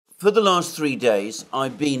For the last 3 days,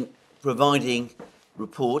 I've been providing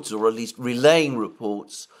reports, or at least relaying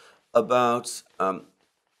reports, about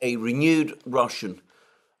a renewed Russian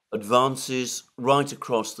advances right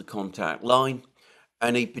across the contact line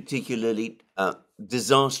and a particularly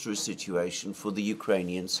disastrous situation for the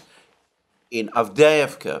Ukrainians in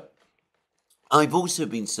Avdeyevka. I've also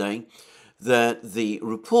been saying that the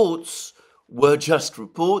reports were just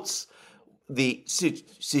reports. The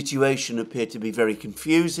situation appeared to be very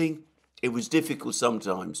confusing. It was difficult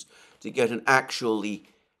sometimes to get an actually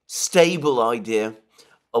stable idea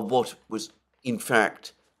of what was in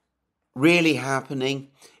fact really happening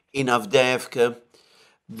in Avdeyevka.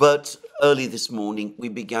 But early this morning we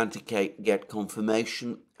began to get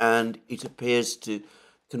confirmation, and it appears to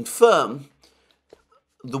confirm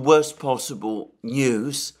the worst possible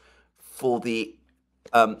news for the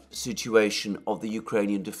situation of the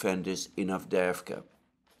Ukrainian defenders in Avdeyevka.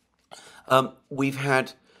 We've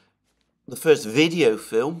had the first video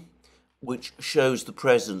film, which shows the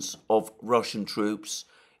presence of Russian troops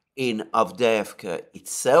in Avdeyevka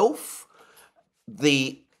itself.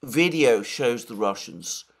 The video shows the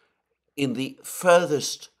Russians in the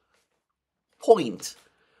furthest point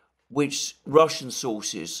which Russian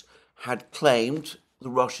sources had claimed the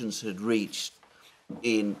Russians had reached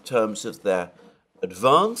in terms of their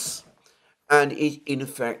advance, and it in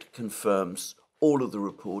effect confirms all of the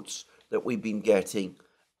reports that we've been getting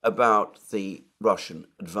about the Russian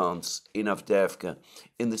advance in Avdeyevka,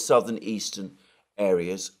 in the southern eastern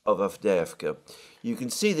areas of Avdeyevka. You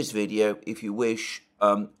can see this video, if you wish,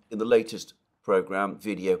 in the latest program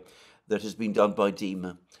video that has been done by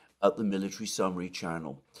Dima at the Military Summary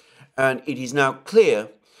channel. And it is now clear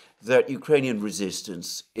that Ukrainian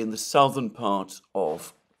resistance in the southern part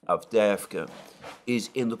of Avdeyevka is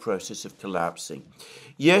in the process of collapsing.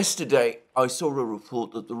 Yesterday, I saw a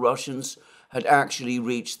report that the Russians had actually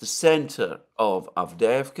reached the center of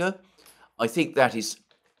Avdeyevka. I think that is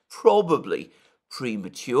probably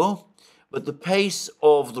premature, but the pace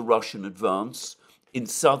of the Russian advance in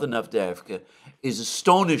southern Avdeyevka is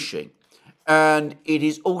astonishing. And it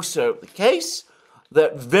is also the case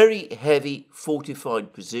that very heavy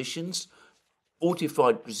fortified positions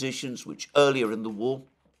which earlier in the war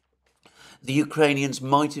the Ukrainians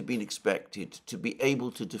might have been expected to be able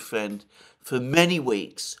to defend for many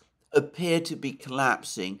weeks, appear to be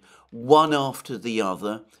collapsing one after the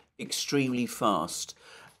other extremely fast.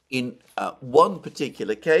 In one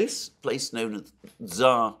particular case, place known as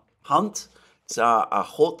Tsar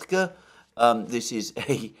Ahotka, this is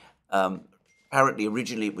a apparently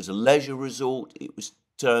originally it was a leisure resort. It was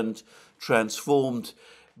transformed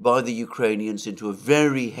by the Ukrainians into a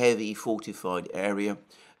very heavy fortified area.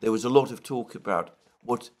 There was a lot of talk about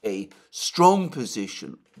what a strong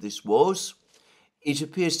position this was. It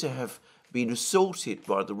appears to have been assaulted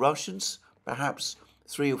by the Russians perhaps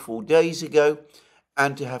 3 or 4 days ago,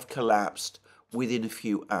 and to have collapsed within a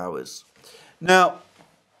few hours. Now,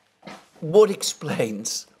 what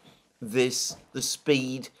explains the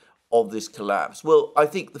speed of this collapse? Well, I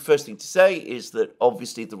think the first thing to say is that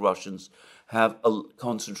obviously the Russians have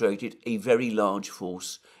concentrated a very large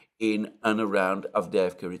force in and around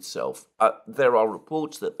Avdeyevka itself. There are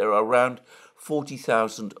reports that there are around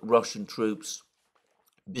 40,000 Russian troops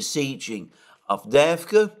besieging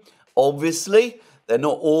Avdeyevka. Obviously, they're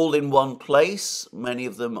not all in one place. Many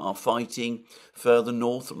of them are fighting further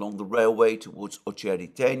north along the railway towards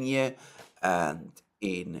Ocheritenye and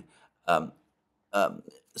in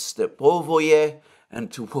Stepovoye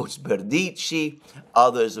and towards Berdichi.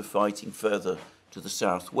 Others are fighting further to the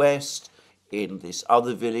southwest in this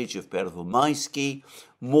other village of Pervomaisky.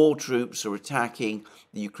 More troops are attacking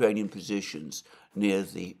the Ukrainian positions near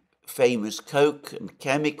the famous coke and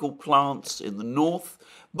chemical plants in the north.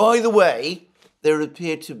 By the way, there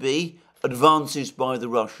appear to be advances by the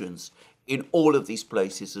Russians in all of these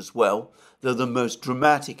places as well, though the most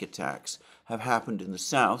dramatic attacks have happened in the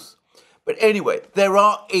south. But anyway, there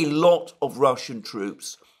are a lot of Russian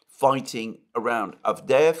troops fighting around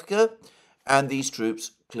Avdeyevka, and these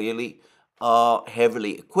troops clearly are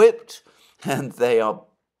heavily equipped, and they are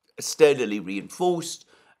steadily reinforced,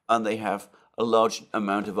 and they have a large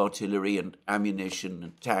amount of artillery and ammunition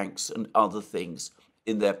and tanks and other things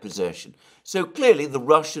in their possession. So clearly the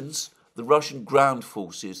Russian ground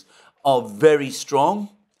forces are very strong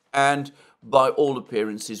and by all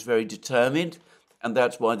appearances very determined, and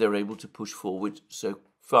that's why they're able to push forward so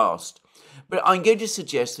fast. But I'm going to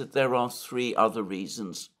suggest that there are 3 other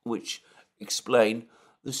reasons which explain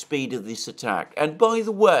the speed of this attack. And by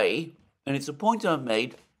the way, and it's a point I've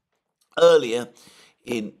made earlier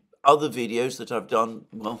in other videos that I've done,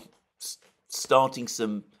 well, starting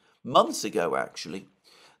some months ago actually,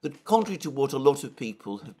 that contrary to what a lot of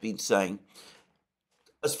people have been saying,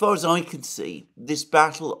 as far as I can see, this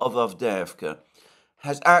battle of Avdeyevka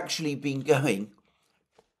has actually been going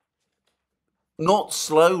not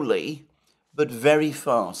slowly, but very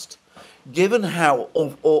fast. Given how,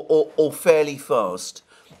 or fairly fast,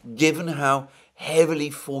 given how heavily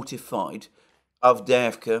fortified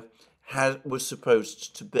Avdeyevka was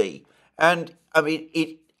supposed to be. And, I mean,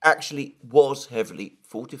 it actually was heavily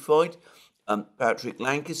fortified. Patrick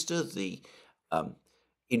Lancaster, the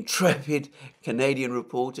intrepid Canadian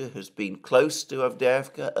reporter, has been close to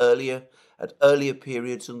Avdeyevka at earlier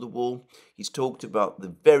periods in the war. He's talked about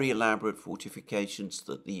the very elaborate fortifications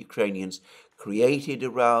that the Ukrainians created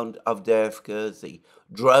around Avdeyevka, the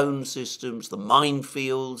drone systems, the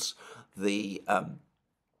minefields, the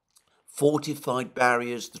fortified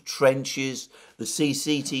barriers, the trenches, the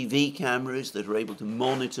CCTV cameras that are able to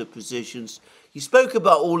monitor positions. He spoke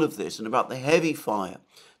about all of this and about the heavy fire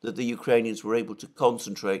that the Ukrainians were able to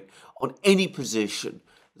concentrate on any position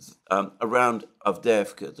around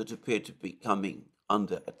Avdeyevka that appeared to be coming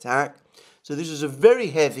under attack. So this is a very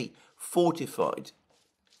heavy, fortified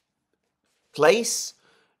place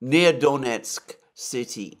near Donetsk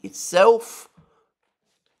city itself.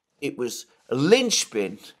 It was a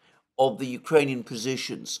linchpin of the Ukrainian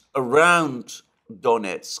positions around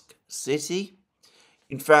Donetsk city.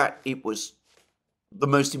 In fact, it was the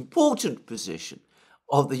most important position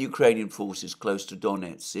of the Ukrainian forces close to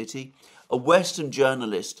Donetsk city. A Western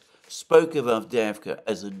journalist spoke of Avdeyevka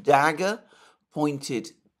as a dagger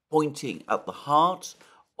pointing at the heart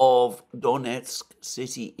of Donetsk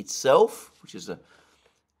city itself, which is a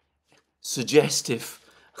suggestive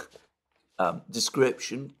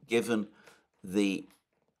description given the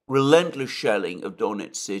relentless shelling of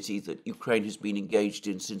Donetsk city that Ukraine has been engaged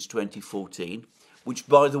in since 2014, which,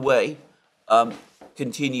 by the way,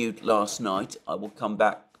 continued last night. I will come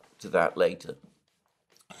back to that later.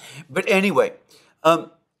 But anyway,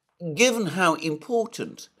 given how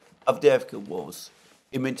important Avdeyevka was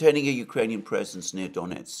in maintaining a Ukrainian presence near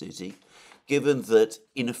Donetsk city, given that,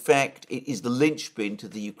 in effect, it is the linchpin to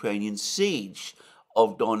the Ukrainian siege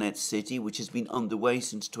of Donetsk city, which has been underway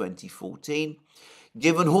since 2014,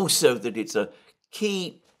 given also that it's a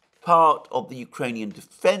key part of the Ukrainian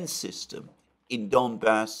defense system in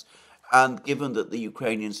Donbass, and given that the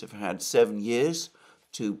Ukrainians have had 7 years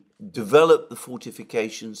to develop the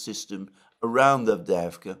fortification system around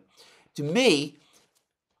Avdeyevka, to me,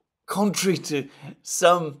 contrary to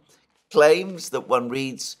some claims that one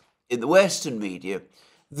reads in the Western media,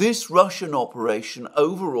 this Russian operation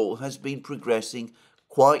overall has been progressing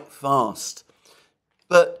quite fast.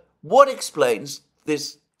 But what explains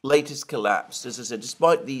this latest collapse, as I said,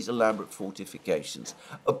 despite these elaborate fortifications,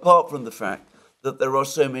 apart from the fact that there are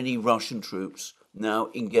so many Russian troops now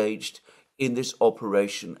engaged in this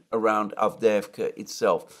operation around Avdeyevka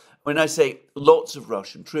itself? When I say lots of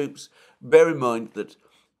Russian troops, bear in mind that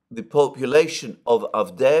the population of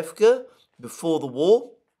Avdeyevka before the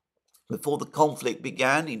war, before the conflict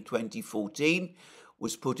began in 2014,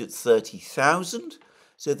 was put at 30,000.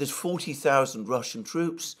 So there's 40,000 Russian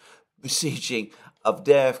troops besieging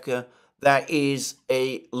Avdeyevka. That is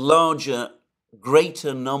a larger,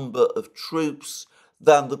 greater number of troops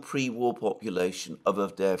than the pre-war population of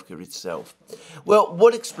Avdeyevka itself. Well,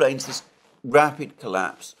 what explains this rapid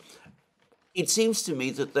collapse? It seems to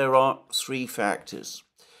me that there are three factors.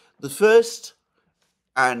 The first,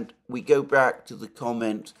 and we go back to the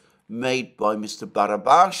comment made by Mr.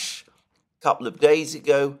 Barabash a couple of days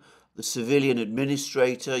ago, the civilian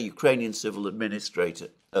administrator, Ukrainian civil administrator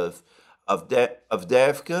of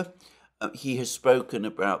Avdeyevka. He has spoken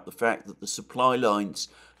about the fact that the supply lines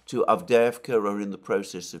to Avdeyevka are in the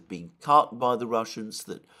process of being cut by the Russians,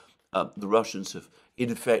 that the Russians have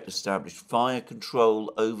in effect established fire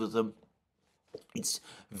control over them. It's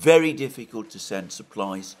very difficult to send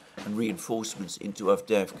supplies and reinforcements into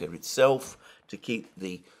Avdeyevka itself to keep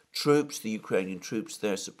the troops, the Ukrainian troops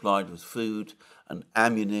there, supplied with food and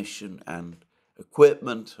ammunition and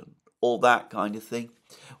equipment and all that kind of thing.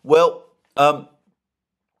 Well,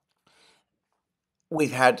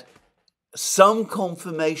 we've had some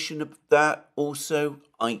confirmation of that also.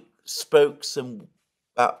 I spoke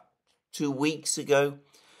about 2 weeks ago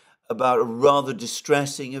about a rather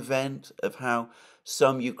distressing event of how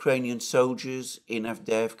some Ukrainian soldiers in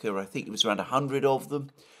Avdeyevka, I think it was around 100 of them,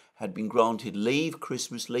 had been granted leave,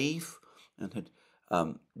 Christmas leave, and had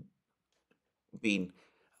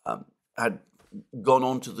had gone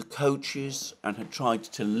on to the coaches and had tried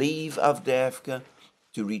to leave Avdeyevka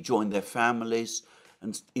to rejoin their families.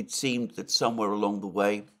 And it seemed that somewhere along the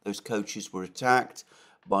way, those coaches were attacked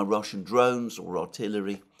by Russian drones or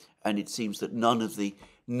artillery. And it seems that none of the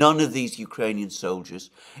none of these Ukrainian soldiers,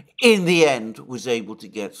 in the end, was able to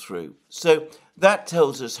get through. So that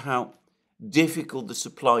tells us how difficult the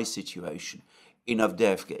supply situation in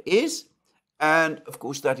Avdeyevka is. And, of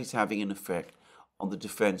course, that is having an effect on the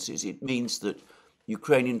defences. It means that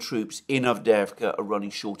Ukrainian troops in Avdeyevka are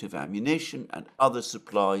running short of ammunition and other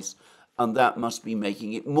supplies, and that must be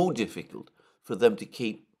making it more difficult for them to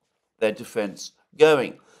keep their defence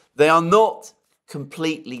going. They are not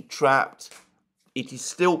completely trapped. It is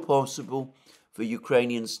still possible for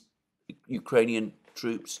Ukrainian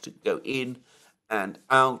troops to go in and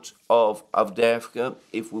out of Avdeyevka.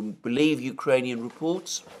 If we believe Ukrainian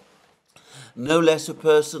reports, no less a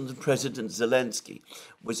person than President Zelensky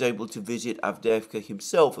was able to visit Avdeyevka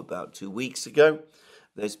himself about 2 weeks ago.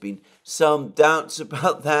 There's been some doubts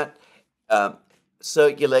about that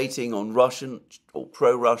circulating on Russian or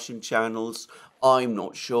pro-Russian channels. I'm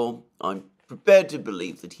not sure. I'm prepared to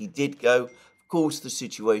believe that he did go. Of course, the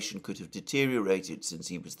situation could have deteriorated since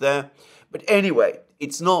he was there. But anyway,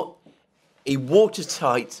 it's not a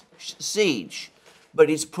watertight siege, but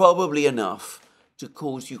it's probably enough to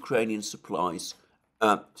cause Ukrainian supplies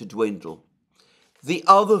to dwindle. The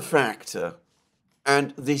other factor,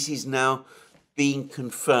 and this is now being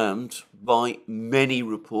confirmed by many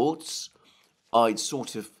reports, I'd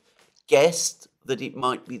sort of guessed that it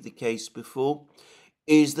might be the case before,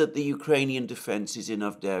 is that the Ukrainian defences in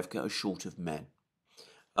Avdeyevka are short of men.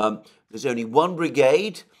 There's only one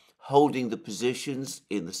brigade holding the positions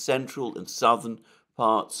in the central and southern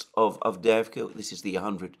parts of Avdeyevka. This is the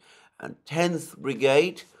 110th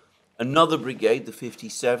Brigade. Another brigade, the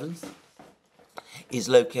 57th, is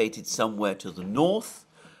located somewhere to the north.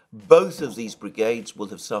 Both of these brigades will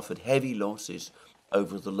have suffered heavy losses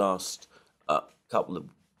over the last couple of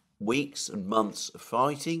weeks and months of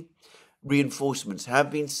fighting. Reinforcements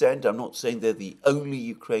have been sent. I'm not saying they're the only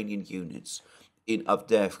Ukrainian units in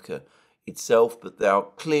Avdeyevka itself, but they are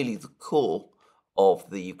clearly the core of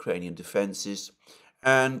the Ukrainian defences.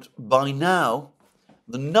 And by now,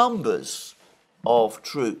 the numbers of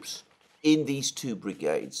troops in these two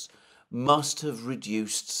brigades must have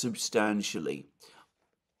reduced substantially.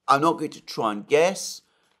 I'm not going to try and guess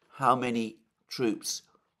how many troops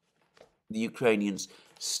the Ukrainians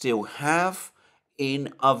still have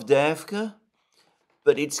in Avdeyevka,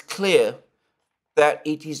 but it's clear that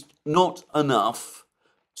it is not enough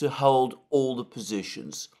to hold all the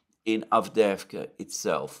positions in Avdeyevka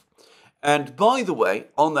itself. And by the way,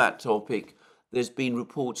 on that topic, there's been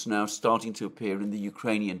reports now starting to appear in the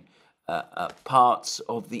Ukrainian parts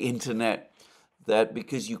of the internet that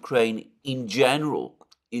because Ukraine in general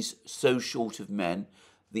is so short of men,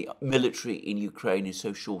 the military in Ukraine is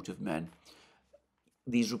so short of men,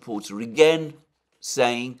 these reports are again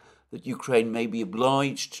saying that Ukraine may be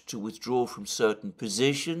obliged to withdraw from certain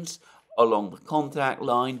positions along the contact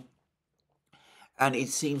line. And it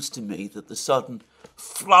seems to me that the sudden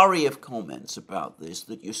flurry of comments about this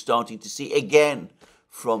that you're starting to see again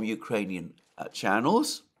from Ukrainian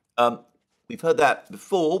channels, we've heard that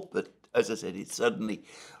before, but as I said, it's suddenly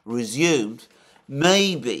resumed,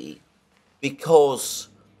 maybe because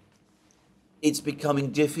it's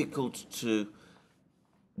becoming difficult to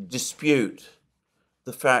dispute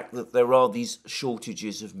the fact that there are these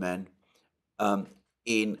shortages of men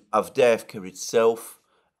in Avdeyevka itself,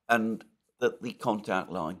 and that the contact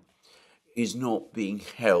line is not being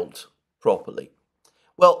held properly.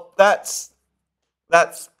 Well, that's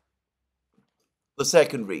the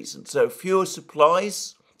second reason. So fewer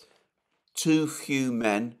supplies, too few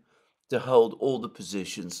men to hold all the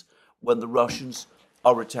positions when the Russians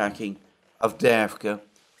are attacking Avdeyevka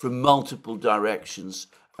from multiple directions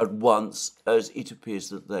at once, as it appears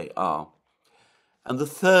that they are. And the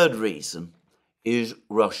third reason is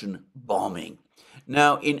Russian bombing.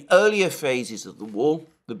 Now, in earlier phases of the war,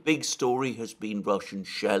 the big story has been Russian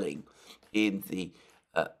shelling in the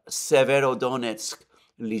Severodonetsk,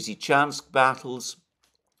 Lysychansk battles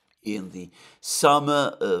in the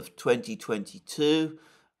summer of 2022.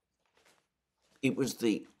 It was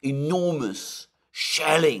the enormous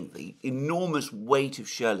shelling, the enormous weight of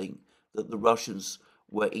shelling that the Russians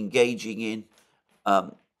were engaging in.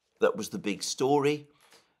 That was the big story.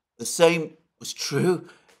 The same was true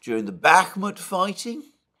during the Bakhmut fighting.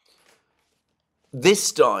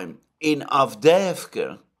 This time in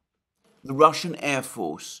Avdeyevka, the Russian Air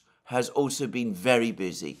Force has also been very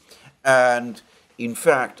busy. And in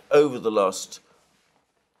fact, over the last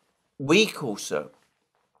week or so,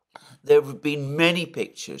 there have been many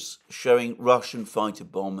pictures showing Russian fighter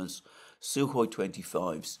bombers, Sukhoi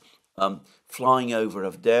 25s, flying over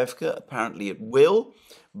Avdeyevka, apparently at will,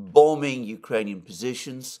 bombing Ukrainian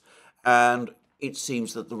positions. And it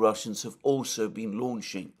seems that the Russians have also been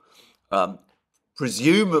launching,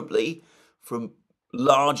 presumably from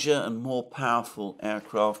larger and more powerful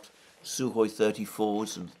aircraft, Sukhoi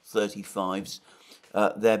 34s and 35s,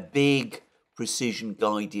 their big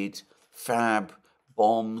precision-guided FAB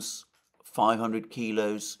bombs, 500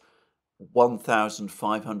 kilos,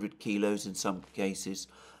 1,500 kilos in some cases.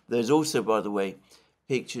 There's also, by the way,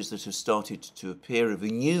 pictures that have started to appear of a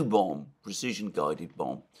new bomb, precision-guided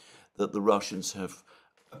bomb, that the Russians have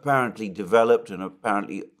apparently developed and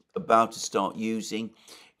apparently about to start using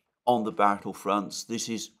on the battlefronts. This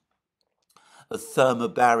is a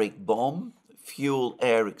thermobaric bomb,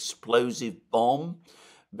 fuel-air explosive bomb,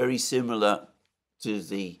 very similar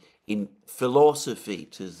to in philosophy,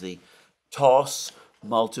 to the TOS,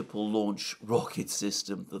 multiple launch rocket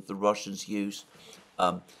system that the Russians use.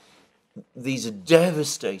 These are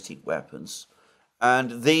devastating weapons,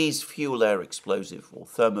 and these fuel-air explosive or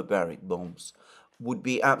thermobaric bombs would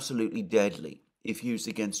be absolutely deadly if used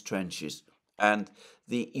against trenches. And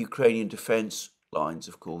the Ukrainian defense lines,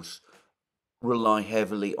 of course, rely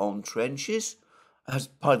heavily on trenches, as,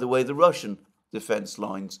 by the way, the Russian defense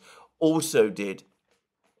lines also did.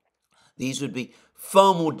 These would be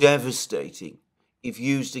far more devastating if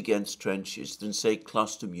used against trenches than, say,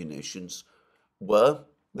 cluster munitions were,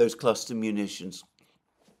 those cluster munitions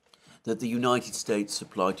that the United States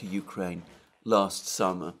supplied to Ukraine last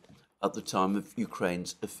summer at the time of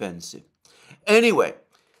Ukraine's offensive. Anyway,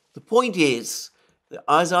 the point is that,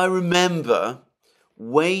 as I remember,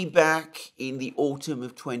 way back in the autumn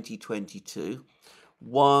of 2022,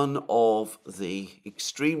 one of the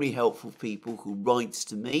extremely helpful people who writes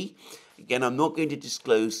to me, again, I'm not going to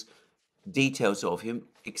disclose details of him,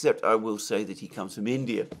 except I will say that he comes from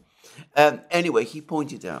India. Anyway, he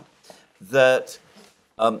pointed out that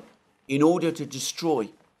in order to destroy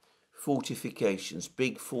fortifications,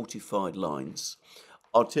 big fortified lines,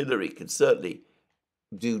 artillery can certainly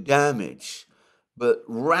do damage, but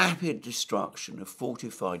rapid destruction of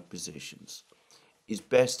fortified positions is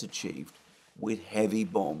best achieved with heavy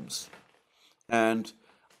bombs. And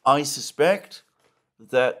I suspect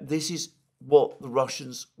that this is what the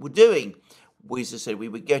Russians were doing. As I said, we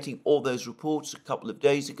were getting all those reports a couple of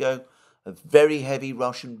days ago of very heavy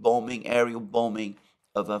Russian bombing, aerial bombing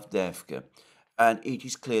of Avdeyevka. And it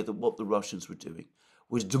is clear that what the Russians were doing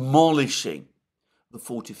was demolishing the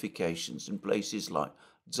fortifications in places like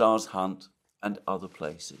Zaluzhny and other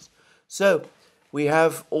places. So we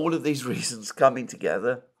have all of these reasons coming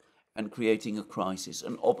together and creating a crisis,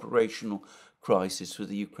 an operational crisis for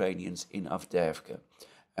the Ukrainians in Avdeyevka.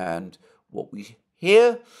 And what we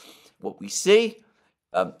hear, what we see,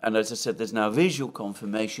 and as I said, there's now visual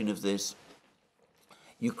confirmation of this,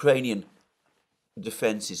 Ukrainian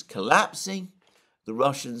defense is collapsing, the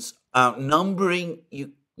Russians outnumbering the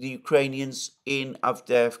Ukrainians in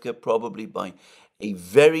Avdeyevka probably by a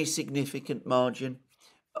very significant margin,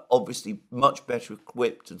 obviously much better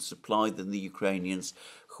equipped and supplied than the Ukrainians,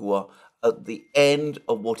 who are at the end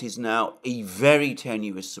of what is now a very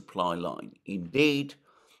tenuous supply line indeed,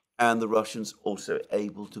 and the Russians also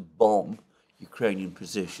able to bomb Ukrainian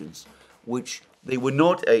positions, which they were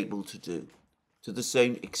not able to do to the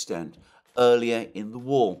same extent earlier in the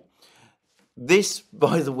war. This,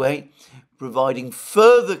 by the way, providing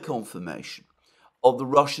further confirmation of the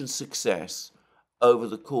Russian success over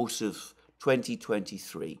the course of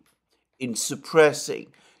 2023 in suppressing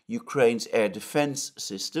Ukraine's air defense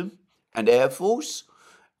system and air force,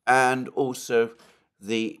 and also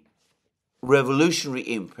the revolutionary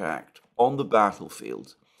impact on the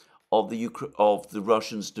battlefield of the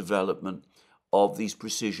Russians' development of these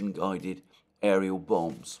precision-guided aerial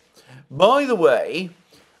bombs. By the way,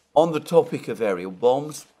 on the topic of aerial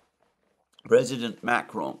bombs, President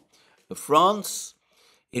Macron of France,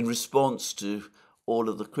 in response to all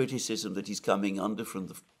of the criticism that he's coming under from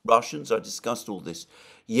the Russians, I discussed all this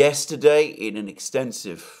yesterday in an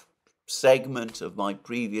extensive segment of my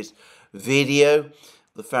previous video,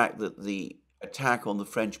 the fact that the attack on the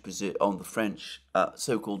French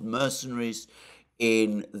so-called mercenaries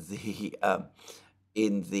in the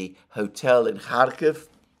hotel in Kharkiv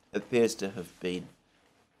appears to have been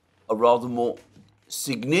a rather more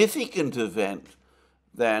significant event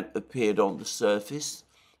than appeared on the surface,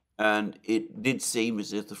 and it did seem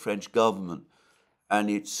as if the French government and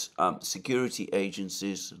its security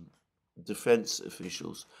agencies and defense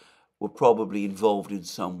officials were probably involved in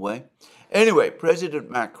some way. Anyway, President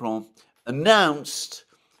Macron announced,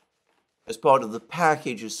 as part of the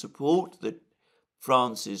package of support that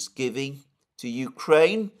France is giving to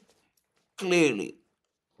Ukraine, clearly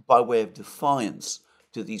by way of defiance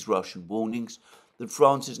to these Russian warnings, that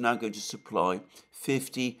France is now going to supply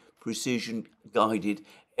 50 precision-guided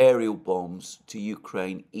aerial bombs to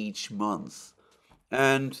Ukraine each month.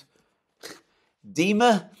 And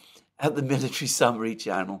Dima at the Military Summary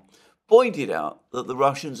Channel pointed out that the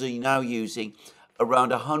Russians are now using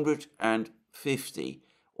around 150,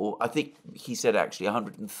 or I think he said actually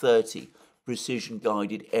 130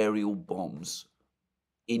 precision-guided aerial bombs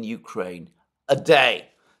in Ukraine a day.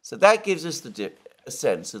 So that gives us a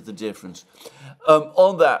sense of the difference.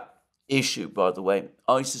 On that issue, by the way,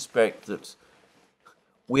 I suspect that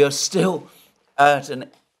we are still at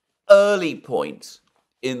an early point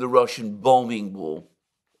in the Russian bombing war.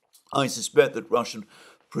 I suspect that Russian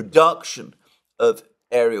production of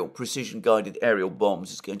precision-guided aerial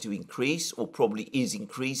bombs is going to increase, or probably is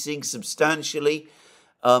increasing substantially.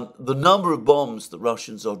 The number of bombs the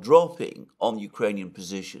Russians are dropping on Ukrainian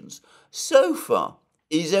positions so far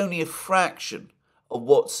is only a fraction of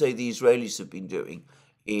what, say, the Israelis have been doing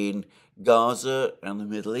in Gaza and the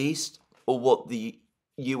Middle East, or what the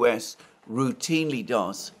US routinely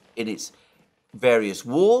does in its various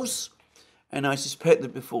wars. And I suspect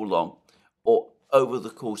that before long, or over the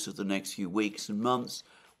course of the next few weeks and months,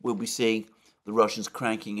 we'll be seeing the Russians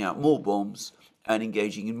cranking out more bombs and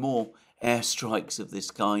engaging in more airstrikes of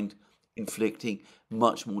this kind, inflicting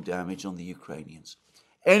much more damage on the Ukrainians.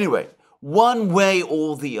 Anyway, one way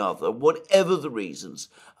or the other, whatever the reasons,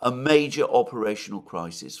 a major operational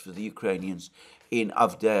crisis for the Ukrainians in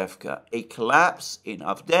Avdeyevka, a collapse in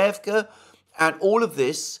Avdeyevka, and all of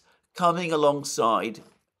this coming alongside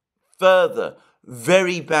further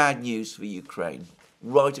very bad news for Ukraine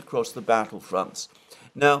right across the battlefronts.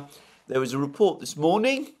 Now, there was a report this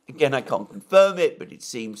morning, again I can't confirm it, but it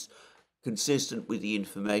seems consistent with the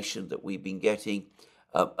information that we've been getting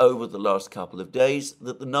over the last couple of days,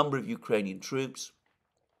 that the number of Ukrainian troops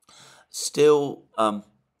still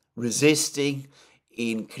resisting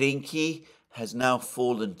in Krinky has now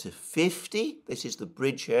fallen to 50. This is the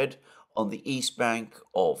bridgehead on the east bank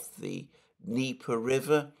of the Dnieper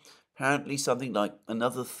River. Apparently something like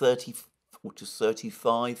another 30 to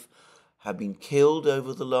 35 have been killed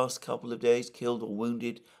over the last couple of days, killed or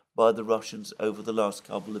wounded by the Russians over the last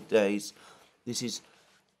couple of days. This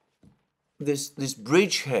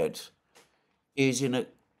bridgehead is in a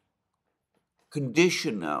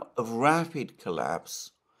condition now of rapid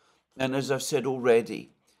collapse. And as I've said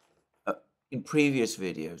already in previous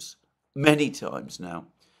videos, many times now,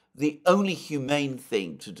 the only humane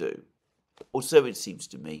thing to do, or so it seems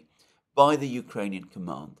to me, by the Ukrainian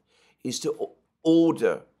command, is to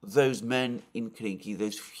order those men in Krinky,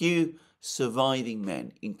 those few surviving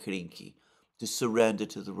men in Krinky, to surrender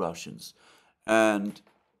to the Russians. And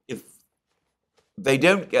if they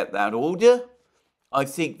don't get that order, I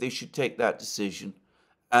think they should take that decision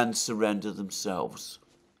and surrender themselves.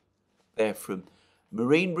 They're from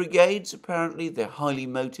Marine brigades, apparently. They're highly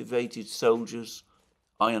motivated soldiers.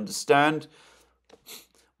 I understand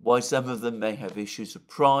why some of them may have issues of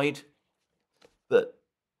pride, but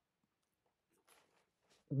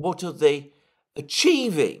what are they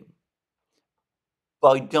achieving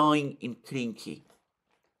by dying in Krinky,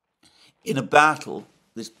 in a battle,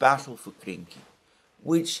 this battle for Krinky,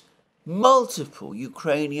 which multiple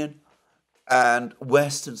Ukrainian and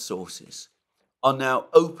Western sources are now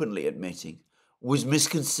openly admitting was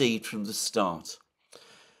misconceived from the start.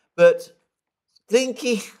 But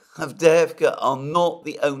Krinky, Avdeyevka are not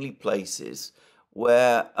the only places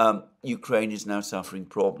where Ukraine is now suffering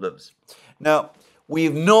problems. Now, we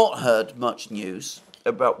have not heard much news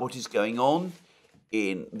about what is going on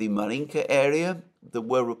in the Marinka area. There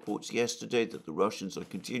were reports yesterday that the Russians are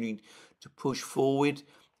continuing to push forward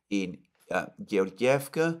in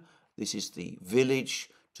Georgievka. This is the village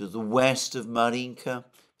to the west of Marinka.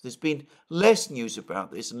 There's been less news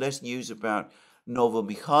about this and less news about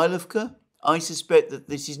Novomikhailivka. I suspect that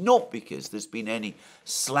this is not because there's been any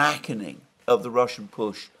slackening of the Russian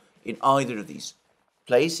push in either of these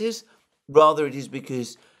places. Rather, it is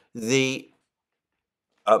because the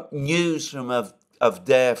news from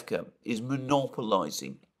Avdeyevka is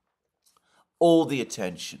monopolizing all the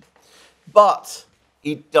attention. But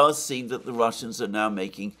it does seem that the Russians are now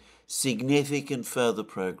making significant further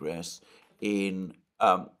progress in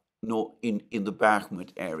the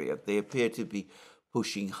Bakhmut area. They appear to be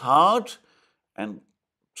pushing hard and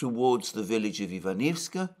towards the village of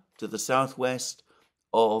Ivanivska to the southwest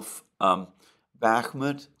of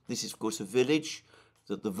Bakhmut. This is, of course, a village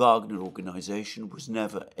that the Wagner organization was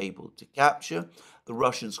never able to capture. The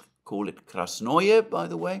Russians call it Krasnoye, by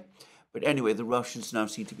the way. But anyway, the Russians now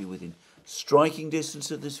seem to be within striking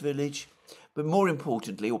distance of this village. But more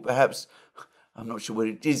importantly, or perhaps, I'm not sure whether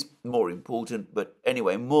it is more important, but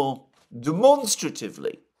anyway, more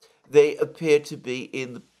demonstratively, they appear to be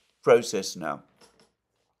in the process now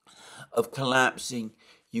of collapsing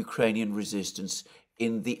Ukrainian resistance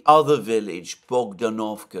in the other village,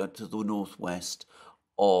 Bogdanovka, to the northwest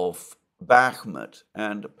of Bakhmut.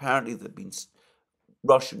 And apparently there have been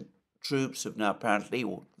Russian troops have now apparently,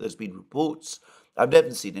 or there's been reports, I've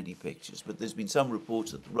never seen any pictures, but there's been some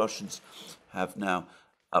reports that the Russians have now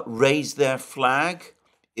raised their flag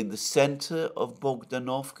in the center of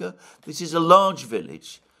Bogdanovka. This is a large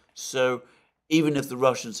village, so even if the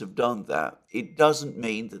Russians have done that, it doesn't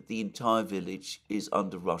mean that the entire village is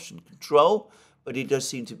under Russian control, but it does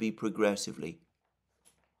seem to be progressively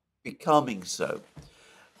becoming so.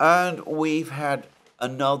 And we've had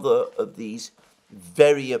another of these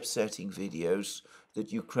very upsetting videos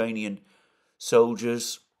that Ukrainian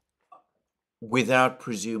soldiers, without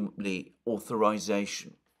presumably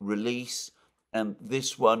authorization, release. And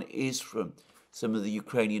this one is from some of the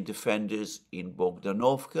Ukrainian defenders in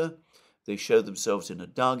Bogdanovka. They show themselves in a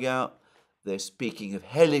dugout. They're speaking of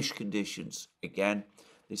hellish conditions again.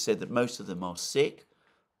 They said that most of them are sick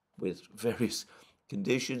with various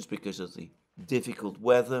conditions because of the difficult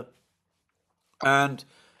weather. And,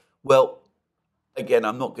 well, again,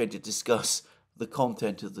 I'm not going to discuss the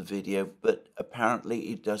content of the video, but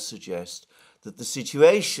apparently it does suggest that the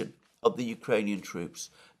situation of the Ukrainian troops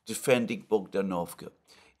defending Bogdanovka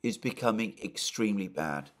is becoming extremely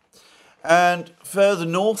bad. And further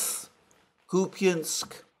north,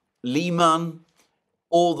 Kupiansk, Liman,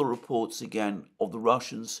 all the reports again of the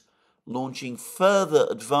Russians launching further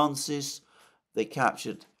advances. They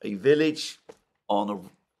captured a village on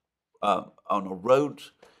a road.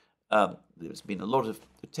 There's been a lot of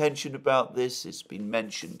attention about this. It's been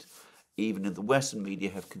mentioned, even in the Western media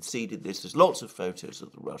have conceded this. There's lots of photos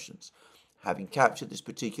of the Russians having captured this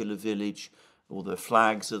particular village. All their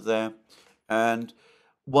flags are there. And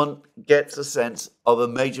one gets a sense of a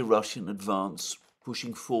major Russian advance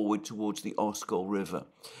pushing forward towards the Oskol River.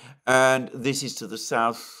 And this is to the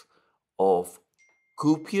south of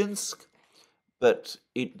Kupiansk, but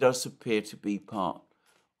it does appear to be part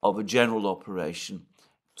of a general operation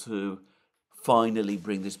to finally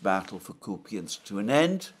bring this battle for Kupiansk to an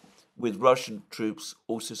end, with Russian troops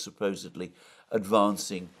also supposedly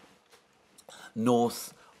advancing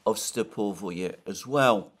north of Stepovoye as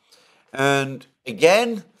well. And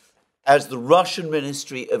again, as the Russian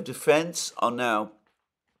Ministry of Defense are now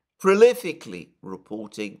prolifically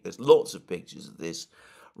reporting, there's lots of pictures of this,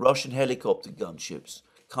 Russian helicopter gunships,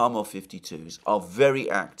 Kamo-52s, are very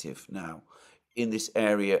active now in this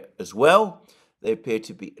area as well. They appear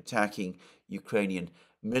to be attacking Ukrainian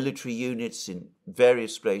military units in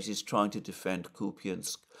various places trying to defend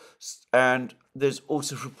Kupiansk. And there's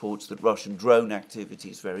also reports that Russian drone activity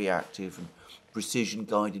is very active, and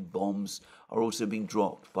precision-guided bombs are also being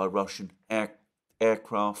dropped by Russian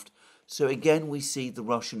aircraft. So again, we see the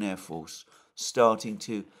Russian Air Force starting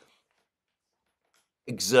to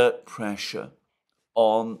exert pressure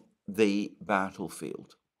on the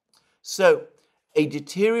battlefield. So a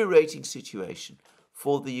deteriorating situation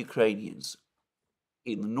for the Ukrainians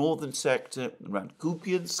in the northern sector around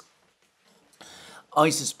Kupiansk. I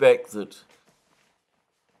suspect that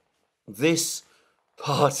this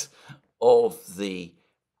part of the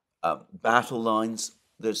battle lines,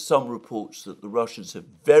 there's some reports that the Russians have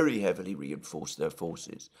very heavily reinforced their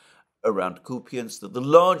forces around Kupiansk, that the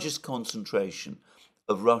largest concentration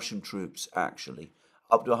of Russian troops, actually,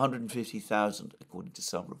 up to 150,000, according to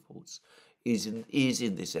some reports, is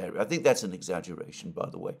in this area. I think that's an exaggeration, by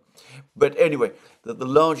the way. But anyway, that the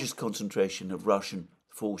largest concentration of Russian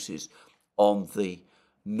forces on the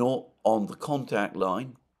contact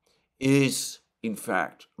line is, in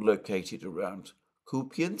fact, located around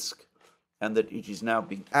Kupiansk, and that it is now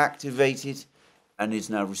being activated and is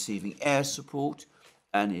now receiving air support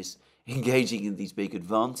and is engaging in these big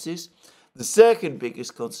advances. The second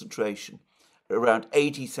biggest concentration, around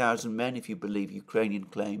 80,000 men, if you believe Ukrainian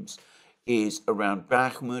claims, is around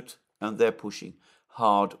Bakhmut, and they're pushing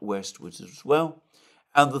hard westwards as well.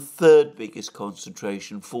 And the third biggest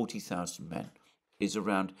concentration, 40,000 men, is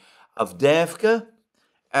around Avdeyevka.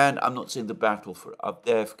 And I'm not saying the battle for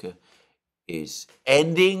Avdeyevka is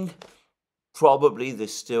ending. Probably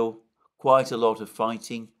there's still quite a lot of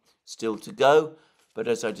fighting still to go. But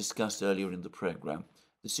as I discussed earlier in the program,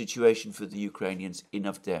 the situation for the Ukrainians in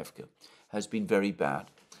Avdeyevka has been very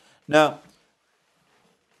bad. Now,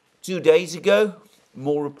 2 days ago,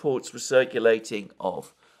 more reports were circulating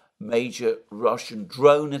of major Russian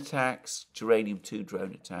drone attacks, uranium-2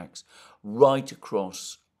 drone attacks, right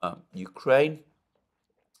across Ukraine.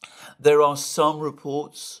 There are some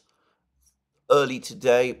reports early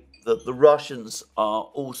today that the Russians are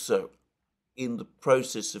also in the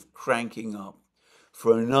process of cranking up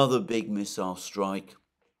for another big missile strike.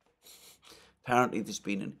 Apparently there's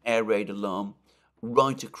been an air raid alarm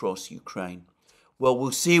right across Ukraine. Well,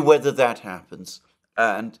 we'll see whether that happens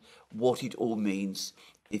and what it all means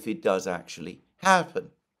if it does actually happen.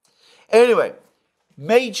 Anyway,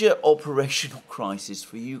 major operational crisis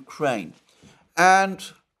for Ukraine. And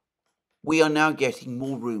we are now getting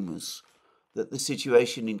more rumours that the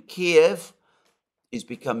situation in Kiev is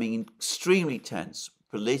becoming extremely tense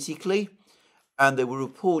politically. And there were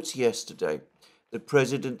reports yesterday that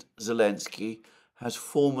President Zelensky has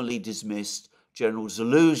formally dismissed General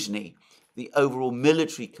Zaluzhny, the overall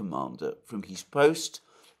military commander, from his post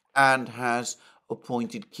and has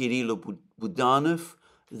appointed Kirill Budanov,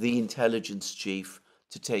 the intelligence chief,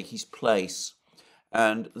 to take his place.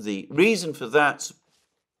 And the reason for that,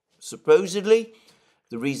 supposedly,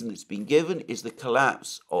 the reason that's been given is the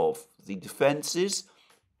collapse of the defences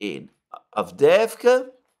in Avdeyevka.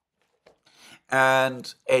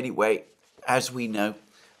 And anyway, as we know,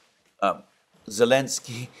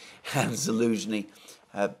 Zelensky and Zaluzhny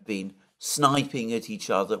have been sniping at each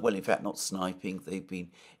other. Well, in fact, not sniping. They've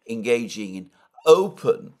been engaging in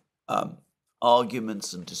open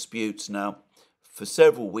arguments and disputes now for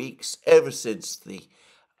several weeks, ever since the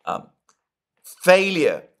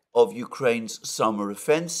failure of Ukraine's summer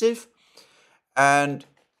offensive. And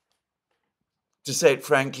to say it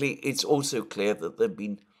frankly, it's also clear that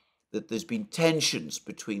there's been tensions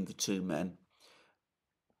between the two men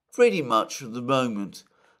pretty much from the moment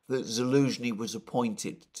that Zaluzhny was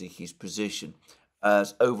appointed to his position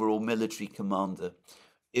as overall military commander.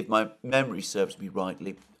 If my memory serves me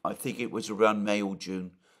rightly, I think it was around May or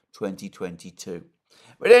June 2022.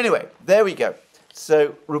 But anyway, there we go.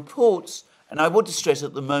 So reports, and I want to stress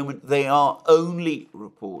at the moment, they are only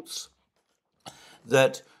reports,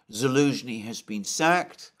 that Zaluzhny has been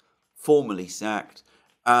sacked, formally sacked,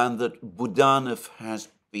 and that Budanov has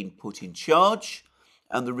been put in charge.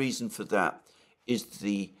 And the reason for that is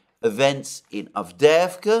the events in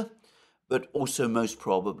Avdeyevka, but also most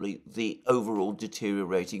probably the overall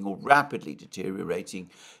deteriorating or rapidly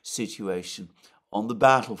deteriorating situation on the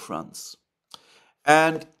battlefronts.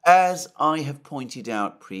 And as I have pointed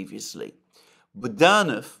out previously,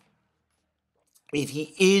 Budanov, if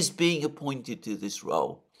he is being appointed to this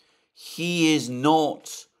role, he is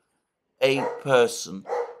not a person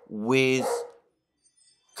with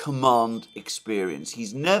command experience.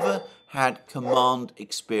 He's never had command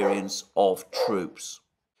experience of troops.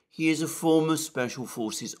 He is a former Special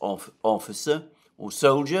Forces officer or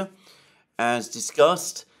soldier, as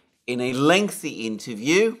discussed in a lengthy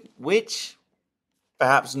interview, which,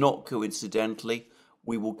 perhaps not coincidentally,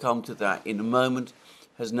 we will come to that in a moment,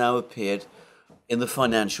 has now appeared in the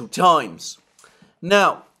Financial Times.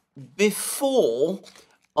 Now, before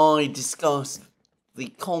I discuss the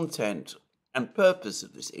content and purpose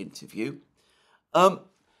of this interview,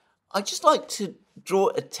 I'd just like to draw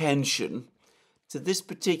attention to this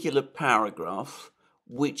particular paragraph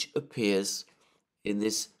which appears in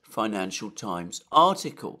this Financial Times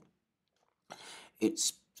article.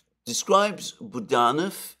 It describes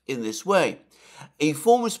Budanov in this way. A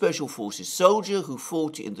former Special Forces soldier who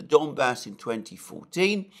fought in the Donbass in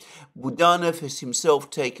 2014, Budanov has himself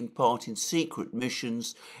taken part in secret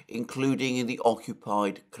missions, including in the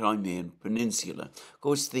occupied Crimean Peninsula. Of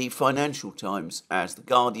course, the Financial Times, as the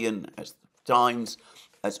Guardian, as the Times,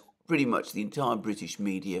 as pretty much the entire British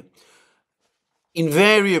media,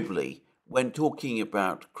 invariably, when talking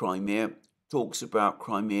about Crimea, talks about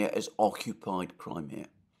Crimea as occupied Crimea.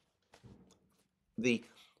 The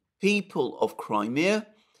people of Crimea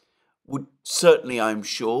would certainly, I'm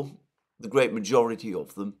sure, the great majority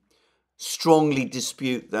of them, strongly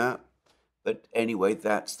dispute that. But anyway,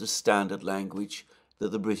 that's the standard language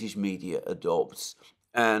that the British media adopts.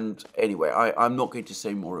 And anyway, I'm not going to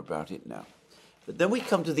say more about it now. But then we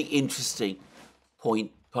come to the interesting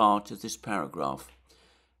part of this paragraph.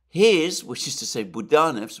 His, which is to say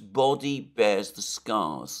Budanov's, body bears the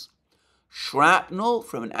scars. Shrapnel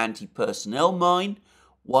from an anti-personnel mine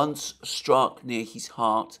once struck near his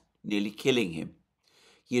heart, nearly killing him.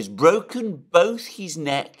 He has broken both his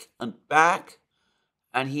neck and back,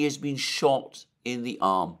 and he has been shot in the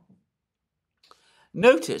arm.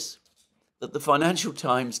 Notice that the Financial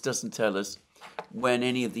Times doesn't tell us when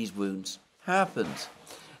any of these wounds happened.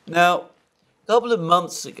 Now, a couple of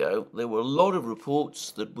months ago, there were a lot of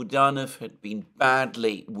reports that Budanov had been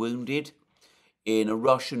badly wounded in a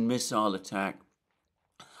Russian missile attack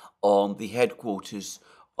on the headquarters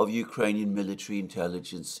of Ukrainian military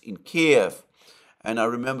intelligence in Kiev. And I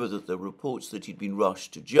remember that there were reports that he'd been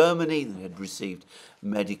rushed to Germany, that had received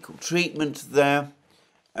medical treatment there.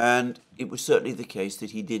 And it was certainly the case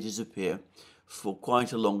that he did disappear for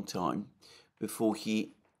quite a long time before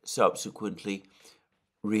he subsequently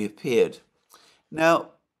reappeared.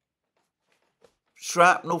 Now,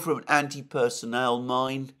 shrapnel from an anti-personnel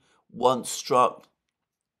mine once struck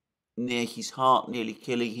near his heart, nearly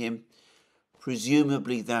killing him.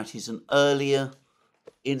 Presumably that is an earlier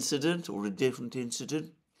incident or a different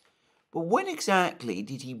incident. But when exactly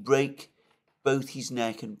did he break both his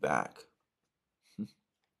neck and back?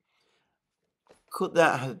 Could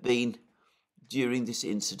that have been during this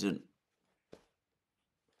incident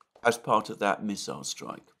as part of that missile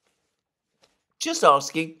strike? Just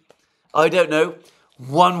asking. I don't know.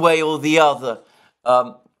 One way or the other.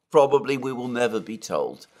 Probably we will never be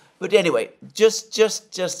told. But anyway, just to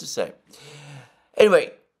say.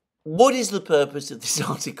 Anyway, what is the purpose of this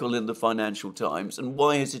article in the Financial Times and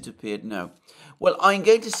why has it appeared now? Well, I'm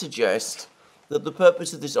going to suggest that the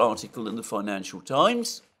purpose of this article in the Financial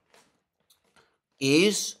Times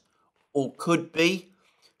is, or could be,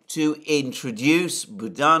 to introduce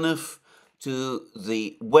Budanov to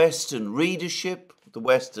the Western readership, the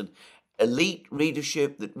Western elite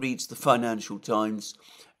readership that reads the Financial Times,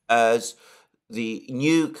 as the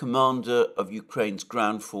new commander of Ukraine's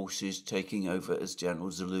ground forces taking over as General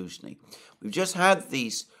Zaluzhny. We've just had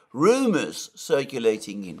these rumours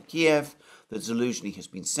circulating in Kiev that Zaluzhny has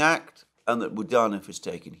been sacked and that Budanov has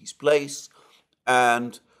taken his place,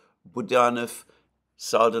 and Budanov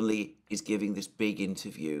suddenly is giving this big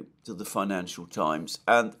interview to the Financial Times.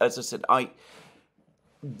 And as I said, I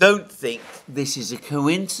don't think this is a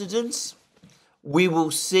coincidence. We will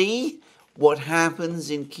see what happens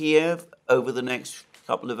in Kiev over the next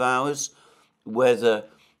couple of hours, whether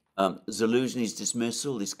Zaluzhny's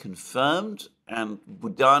dismissal is confirmed and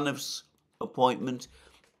Budanov's appointment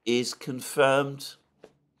is confirmed.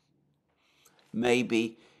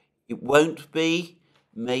 Maybe it won't be.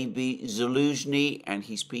 Maybe Zaluzhny and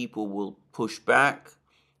his people will push back,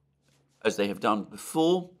 as they have done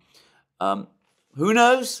before. Who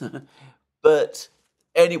knows? But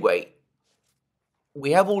anyway,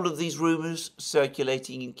 we have all of these rumors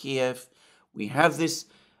circulating in Kiev. We have this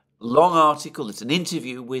long article. It's an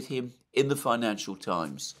interview with him in the Financial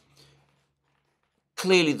Times.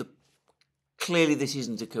 Clearly this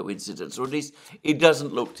isn't a coincidence, or at least it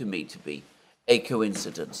doesn't look to me to be a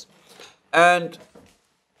coincidence. And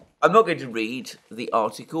I'm not going to read the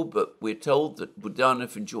article, but we're told that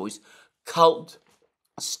Budanov enjoys cult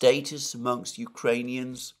status amongst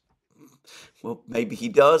Ukrainians. Well, maybe he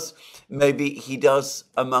does. Maybe he does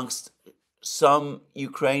amongst some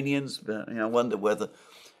Ukrainians, but I wonder whether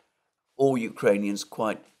all Ukrainians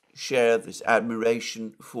quite share this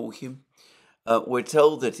admiration for him. We're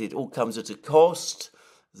told that it all comes at a cost,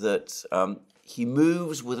 that he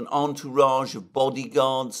moves with an entourage of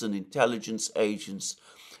bodyguards and intelligence agents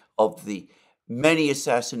of the many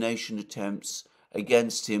assassination attempts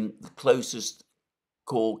against him. The closest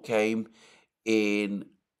call came in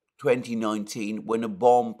 2019 when a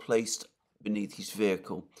bomb placed beneath his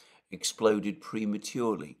vehicle exploded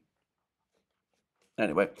prematurely.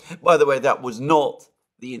 Anyway, by the way, that was not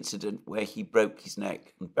the incident where he broke his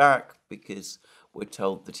neck and back, because we're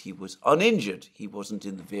told that he was uninjured. He wasn't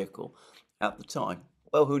in the vehicle at the time.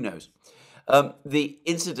 Well, who knows? The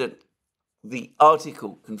incident, the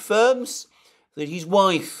article confirms that his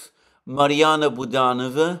wife, Mariana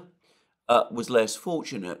Budanova, was less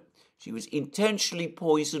fortunate. She was intentionally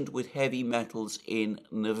poisoned with heavy metals in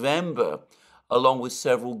November, along with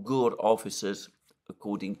several GUR officers,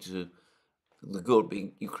 according to the GUR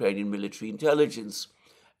being Ukrainian military intelligence.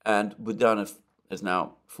 And Budanov has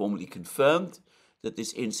now formally confirmed that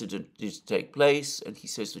this incident did take place, and he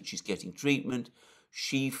says that she's getting treatment.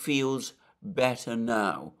 She feels better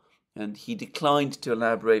now, and he declined to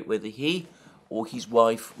elaborate whether he or his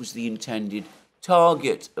wife was the intended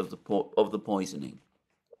target of the poisoning.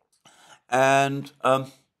 And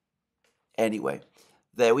anyway,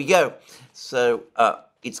 there we go. So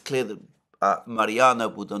it's clear that Mariana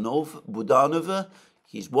Budanova,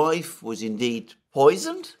 his wife, was indeed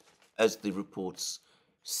poisoned, as the reports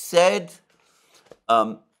said.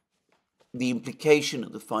 The implication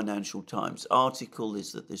of the Financial Times article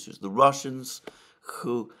is that this was the Russians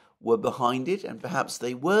who were behind it, and perhaps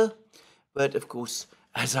they were. But of course,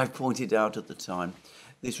 as I pointed out at the time,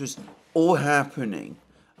 this was all happening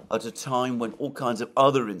at a time when all kinds of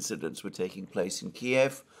other incidents were taking place in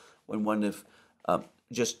Kiev, when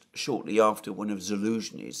just shortly after, one of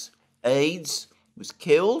Zaluzhny's aides was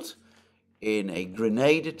killed in a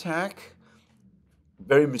grenade attack,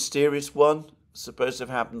 very mysterious one, supposed to have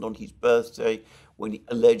happened on his birthday, when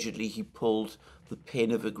allegedly he pulled the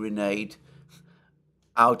pin of a grenade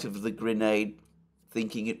out of the grenade,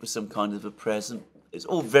 thinking it was some kind of a present. It's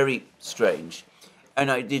all very strange. And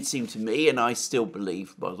it did seem to me, and I still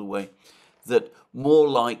believe, by the way, that more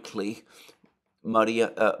likely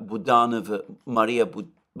Mariana Budanova's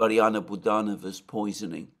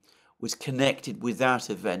poisoning was connected with that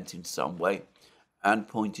event in some way and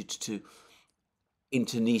pointed to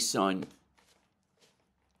internecine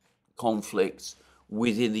conflicts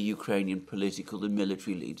within the Ukrainian political and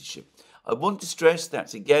military leadership. I want to stress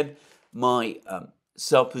that's again my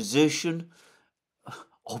supposition.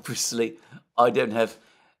 Obviously, I don't have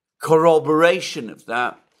corroboration of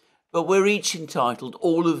that, but we're each entitled,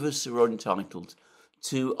 all of us are entitled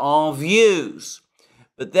to our views.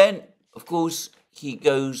 But then, of course, he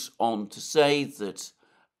goes on to say that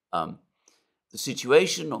the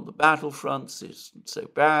situation on the battlefronts isn't so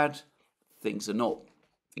bad. Things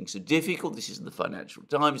are difficult. This isn't the Financial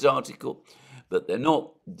Times article, but they're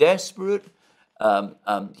not desperate.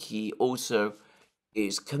 He also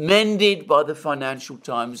is commended by the Financial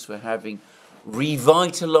Times for having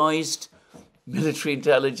revitalized military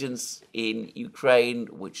intelligence in Ukraine,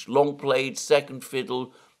 which long played second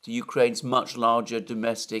fiddle to Ukraine's much larger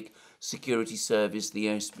domestic security service, the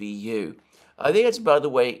SBU. I think it's, by the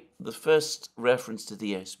way, the first reference to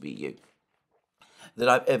the SBU that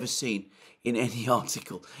I've ever seen in any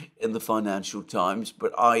article in the Financial Times,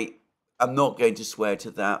 but I am not going to swear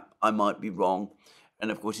to that. I might be wrong. And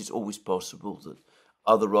of course, it's always possible that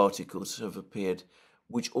other articles have appeared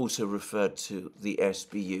which also referred to the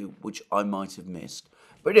SBU, which I might have missed.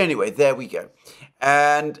 But anyway, there we go.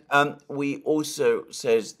 And we also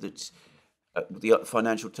says that the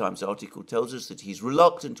Financial Times article tells us that he's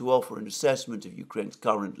reluctant to offer an assessment of Ukraine's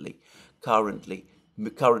current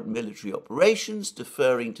military operations,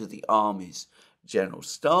 deferring to the Army's General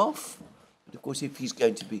Staff. But of course, if he's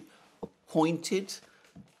going to be appointed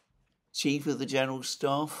Chief of the General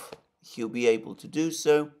Staff, he'll be able to do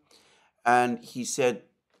so. And he said,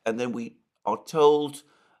 and then we are told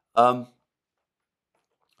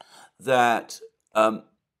that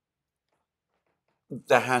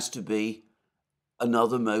there has to be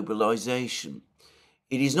another mobilization.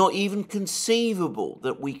 It is not even conceivable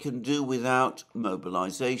that we can do without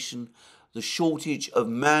mobilization. The shortage of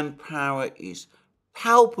manpower is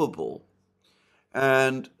palpable.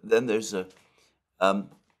 And then there's a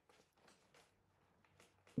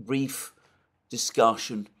brief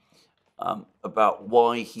discussion about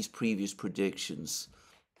why his previous predictions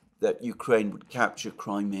that Ukraine would capture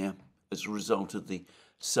Crimea as a result of the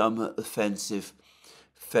summer offensive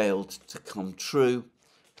failed to come true.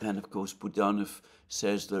 And of course, Budanov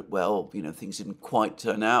says that, well, things didn't quite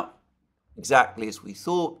turn out exactly as we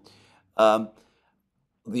thought.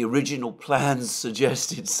 The original plans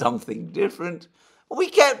suggested something different. We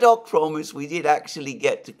kept our promise. We did actually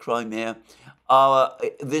get to Crimea.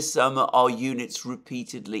 This summer, our units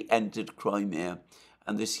repeatedly entered Crimea.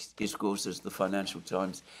 And this discourse, as the Financial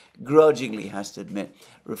Times grudgingly has to admit,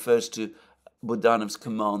 refers to Budanov's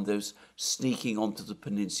commandos sneaking onto the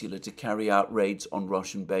peninsula to carry out raids on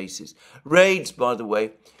Russian bases. Raids, by the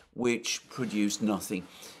way, which achieved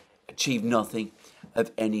nothing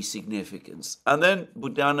of any significance. And then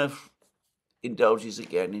Budanov indulges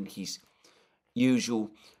again in his usual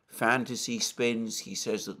fantasy spins. He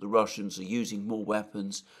says that the Russians are using more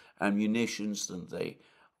weapons and munitions than they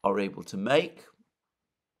are able to make.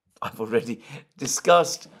 I've already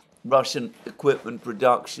discussed Russian equipment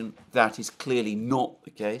production. That is clearly not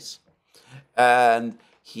the case. And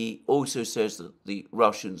he also says that the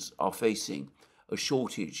Russians are facing a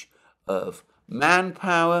shortage of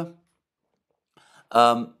manpower.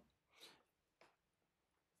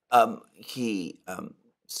 He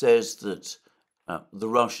says that the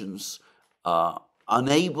Russians are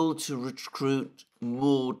unable to recruit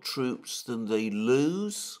more troops than they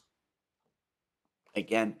lose.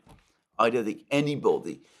 Again, I don't think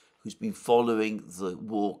anybody who's been following the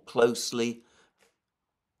war closely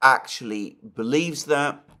actually believes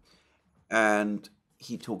that. And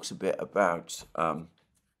he talks a bit about the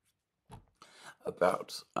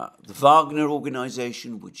Wagner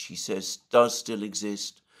organization, which he says does still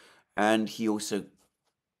exist. And he also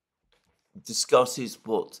discusses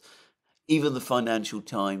what even the Financial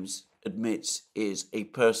Times admits is a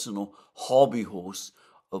personal hobby horse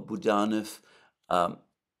of Budanov,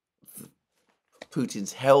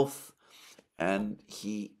 Putin's health, and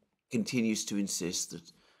he continues to insist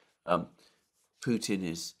that Putin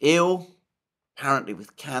is ill, apparently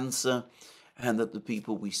with cancer, and that the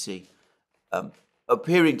people we see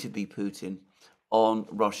appearing to be Putin on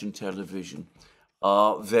Russian television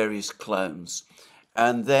are various clones.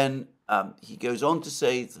 And then he goes on to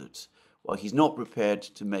say that while he's not prepared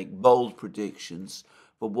to make bold predictions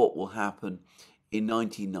for what will happen in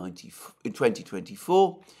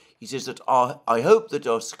 2024. He says that I hope that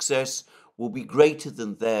our success will be greater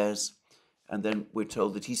than theirs. And then we're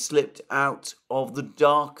told that he slipped out of the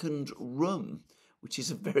darkened room, which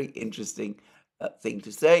is a very interesting thing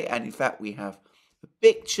to say. And in fact, we have a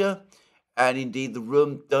picture, and indeed the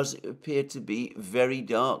room does appear to be very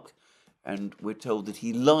dark. And we're told that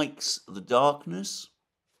he likes the darkness,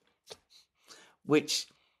 which,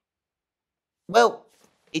 well,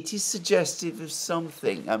 it is suggestive of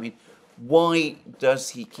something. I mean, why does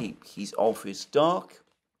he keep his office dark?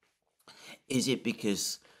 Is it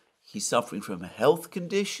because he's suffering from a health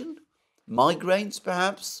condition? Migraines,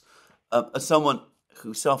 perhaps? As someone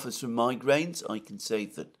who suffers from migraines, I can say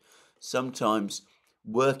that sometimes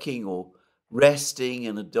working or resting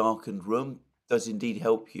in a darkened room does indeed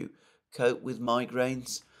help you cope with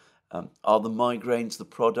migraines. Are the migraines the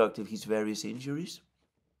product of his various injuries?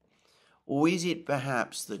 Or is it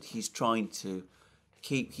perhaps that he's trying to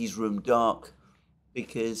keep his room dark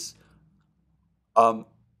because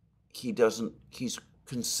he's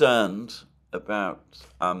concerned about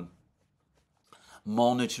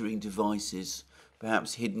monitoring devices,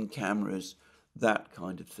 perhaps hidden cameras, that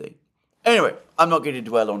kind of thing. Anyway, I'm not going to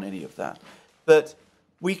dwell on any of that. But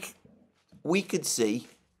we could see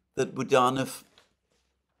that Budanov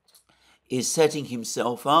is setting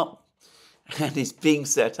himself up and is being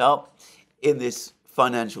set up in this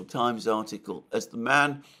Financial Times article as the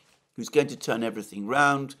man who's going to turn everything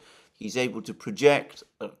round. He's able to project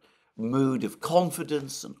a mood of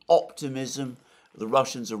confidence and optimism. The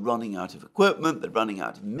Russians are running out of equipment, they're running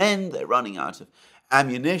out of men, they're running out of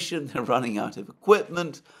ammunition, they're running out of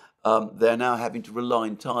equipment. They're now having to rely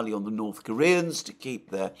entirely on the North Koreans to keep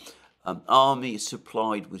their army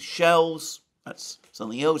supplied with shells. That's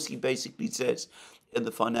something else he basically says in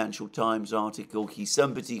the Financial Times article. He's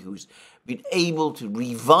somebody who's been able to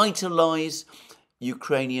revitalize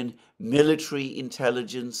Ukrainian military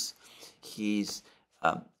intelligence. He's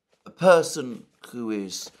a person who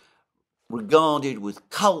is regarded with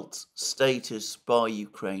cult status by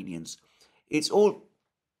Ukrainians. It's all,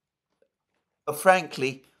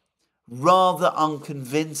 frankly, rather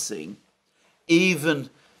unconvincing. Even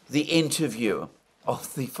the interviewer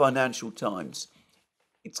of the Financial Times,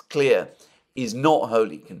 it's clear, is not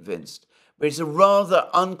wholly convinced. But it's a rather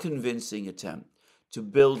unconvincing attempt to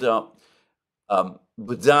build up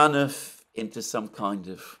Budanov into some kind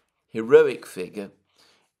of heroic figure.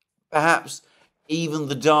 Perhaps even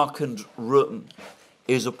the darkened room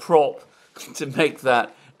is a prop to make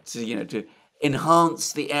that, to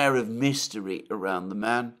enhance the air of mystery around the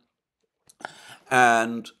man.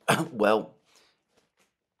 And, well,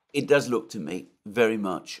 it does look to me very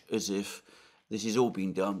much as if this is all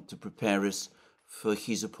being done to prepare us for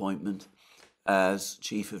his appointment as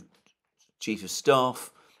Chief of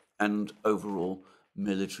Staff and overall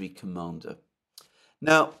military commander.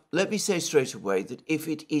 Now, let me say straight away that if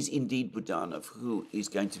it is indeed Budanov who is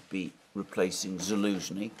going to be replacing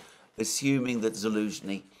Zaluzhny, assuming that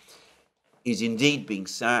Zaluzhny is indeed being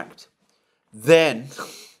sacked, then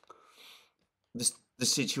the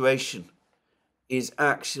situation is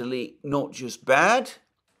actually not just bad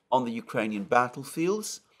on the Ukrainian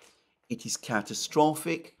battlefields, it is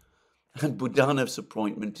catastrophic, and Budanov's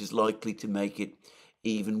appointment is likely to make it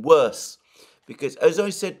even worse. Because, as I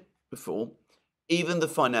said before, even the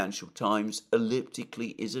Financial Times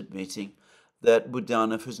elliptically is admitting that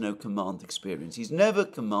Budanov has no command experience. He's never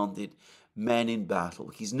commanded men in battle.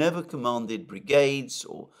 He's never commanded brigades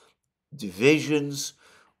or divisions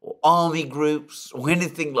or army groups or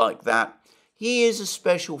anything like that. He is a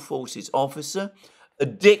special forces officer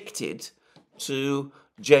addicted to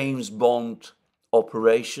James Bond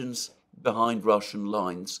operations behind Russian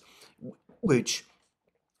lines, which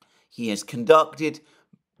he has conducted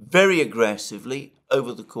very aggressively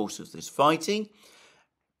over the course of this fighting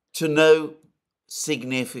to no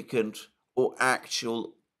significant or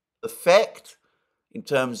actual effect in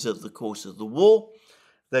terms of the course of the war,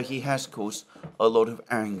 though he has caused a lot of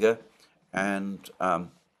anger and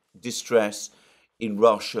distress in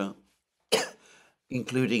Russia,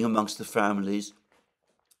 including amongst the families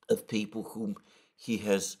of people whom he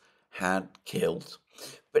has had killed.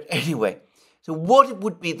 But anyway, so what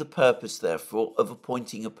would be the purpose, therefore, of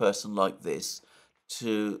appointing a person like this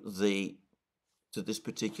to this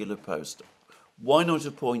particular post? Why not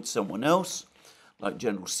appoint someone else, like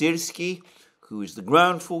General Syrski, who is the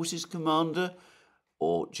ground forces commander,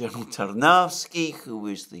 or General Tarnavsky, who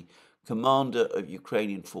is the commander of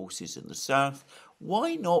Ukrainian forces in the south?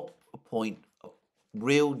 Why not appoint a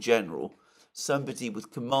real general, somebody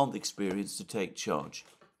with command experience, to take charge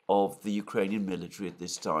of the Ukrainian military at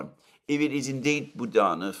this time? If it is indeed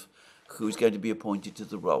Budanov who is going to be appointed to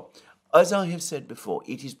the role. As I have said before,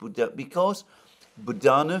 it is because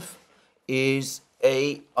Budanov is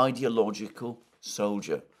an ideological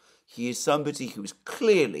soldier. He is somebody who is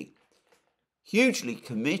clearly hugely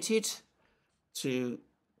committed to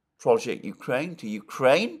Project Ukraine, to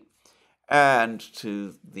Ukraine, and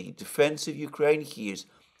to the defense of Ukraine. He is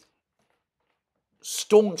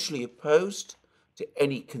staunchly opposed to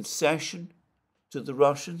any concession to the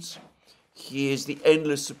Russians. He is the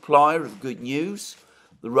endless supplier of good news.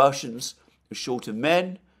 The Russians are short of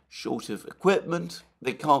men, short of equipment.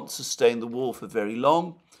 They can't sustain the war for very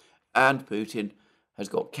long. And Putin has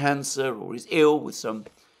got cancer or is ill with some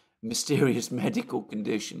mysterious medical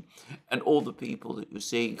condition. And all the people that you're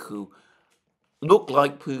seeing who look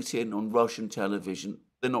like Putin on Russian television,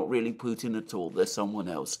 they're not really Putin at all. They're someone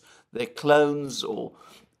else. They're clones or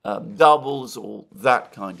doubles or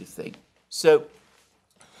that kind of thing. So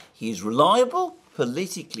he's reliable,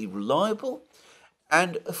 politically reliable,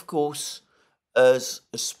 and of course, as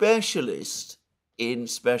a specialist in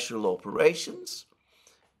special operations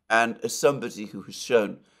and as somebody who has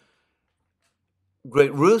shown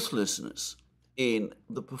great ruthlessness in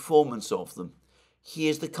the performance of them, he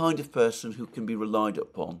is the kind of person who can be relied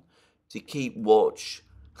upon to keep watch,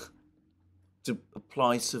 to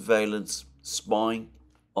apply surveillance, spying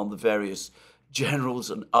on the various generals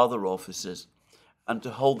and other officers, and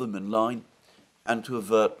to hold them in line and to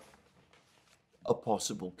avert a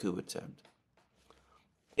possible coup attempt.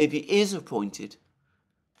 If he is appointed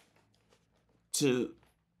to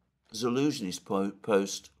Zaluzhny's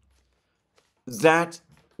post, that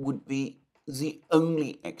would be the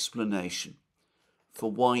only explanation for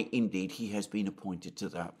why indeed he has been appointed to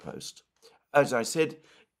that post. As I said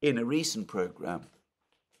in a recent program,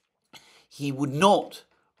 he would not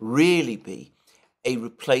really be a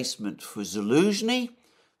replacement for Zaluzhny,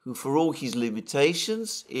 who for all his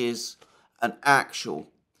limitations is an actual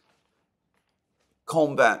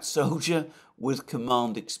combat soldier with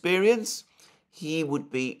command experience. He would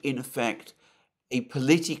be, in effect, a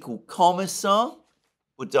political commissar.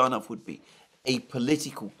 Budanov would be a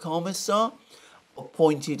political commissar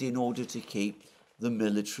appointed in order to keep the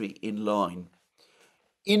military in line.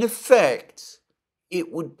 In effect,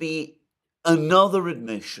 it would be another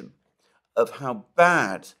admission of how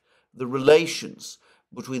bad the relations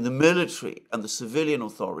between the military and the civilian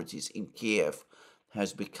authorities in Kiev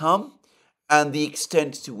has become, and the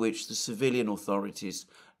extent to which the civilian authorities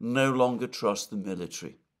no longer trust the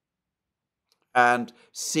military and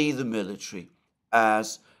see the military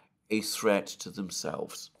as a threat to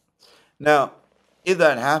themselves. Now, if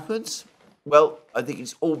that happens, well, I think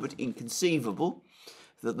it's all but inconceivable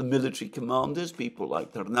that the military commanders, people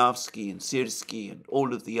like Tarnavsky and Syrskyi and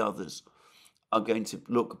all of the others, are going to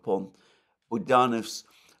look upon Budanov's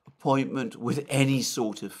appointment with any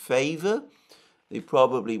sort of favor. They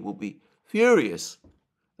probably will be furious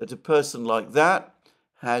that a person like that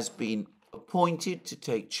has been appointed to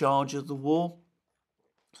take charge of the war.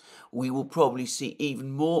 We will probably see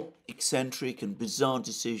even more eccentric and bizarre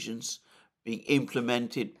decisions being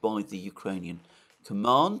implemented by the Ukrainian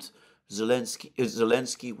command.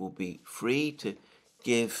 Zelensky will be free to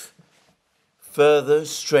give further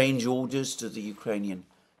strange orders to the Ukrainian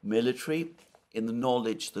military in the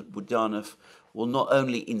knowledge that Budanov will not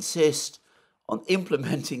only insist on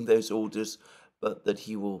implementing those orders, but that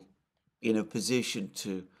he will be in a position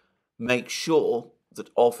to make sure that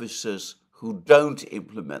officers who don't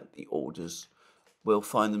implement the orders will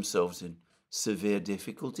find themselves in severe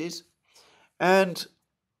difficulties. And,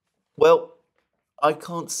 well, I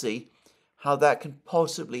can't see how that can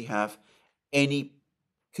possibly have any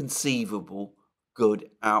conceivable good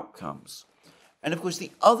outcomes. And of course,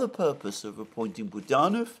 the other purpose of appointing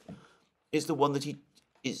Budanov is the one that he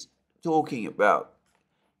is talking about.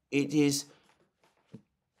 It is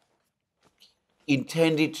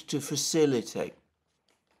intended to facilitate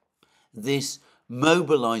this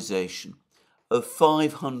mobilization of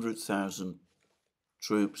 500,000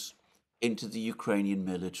 troops into the Ukrainian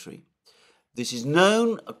military. This is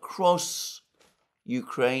known across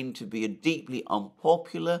Ukraine to be a deeply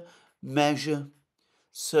unpopular measure.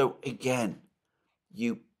 So again,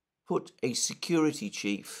 you put a security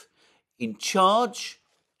chief in charge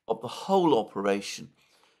of the whole operation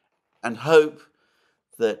and hope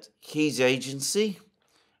that his agency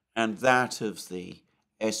and that of the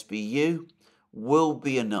SBU will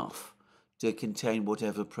be enough to contain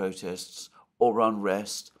whatever protests or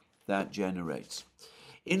unrest that generates.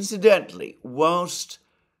 Incidentally, whilst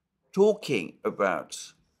talking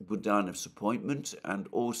about Budanov's appointment and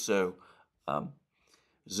also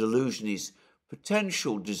Zaluzhny's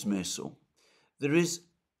potential dismissal, there is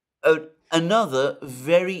an another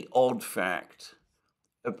very odd fact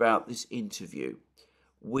about this interview,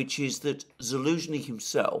 which is that Zaluzhny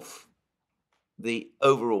himself, the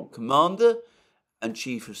overall commander and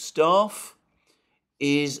chief of staff,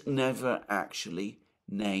 is never actually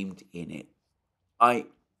named in it. I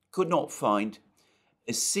could not find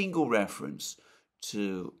a single reference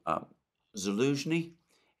to Zaluzhny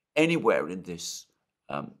anywhere in this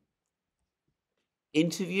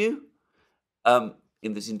interview,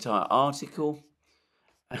 in this entire article,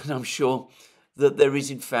 and I'm sure that there is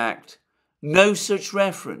in fact no such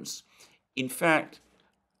reference. In fact,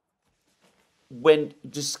 when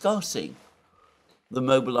discussing the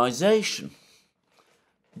mobilization,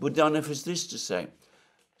 Budanov has this to say: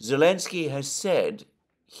 Zelensky has said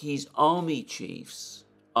his army chiefs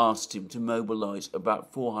asked him to mobilize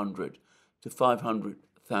about 400 to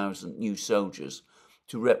 500,000 new soldiers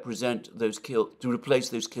to represent those killed, to replace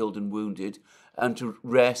those killed and wounded, and to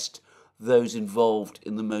rest those involved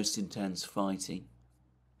in the most intense fighting.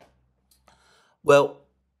 Well,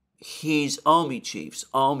 his army chiefs,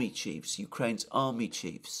 Ukraine's army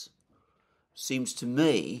chiefs, seems to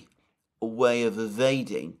me a way of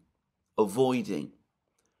avoiding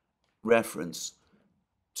reference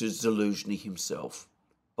to Zaluzhny himself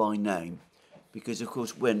by name. Because, of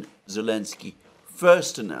course, when Zelensky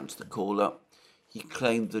first announced the call-up, he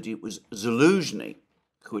claimed that it was Zaluzhny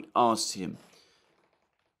who had asked him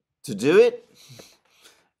to do it.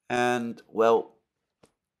 And, well,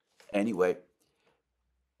 anyway,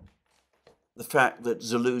 the fact that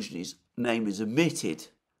Zaluzhny's name is omitted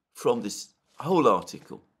from this whole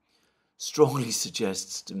article strongly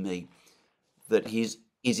suggests to me that he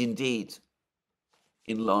is indeed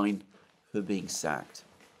in line for being sacked.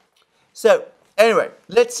 So, anyway,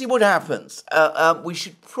 let's see what happens. We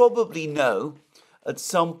should probably know at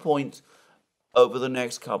some point over the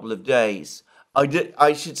next couple of days.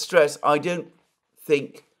 I should stress, I don't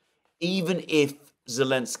think, even if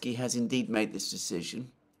Zelensky has indeed made this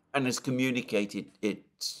decision and has communicated it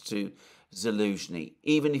to Zaluzhny,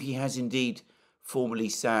 even if he has indeed formally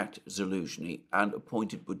sacked Zaluzhny and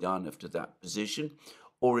appointed Budanov to that position,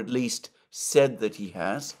 or at least said that he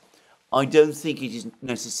has, I don't think it is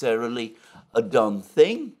necessarily a done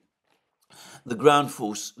thing. The ground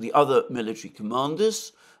force, the other military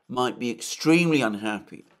commanders, might be extremely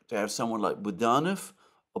unhappy to have someone like Budanov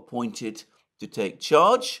appointed to take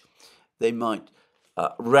charge. They might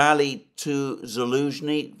rally to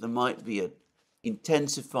Zaluzhny. There might be an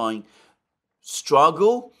intensifying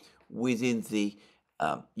struggle within the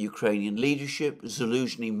Ukrainian leadership.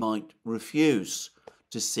 Zaluzhny might refuse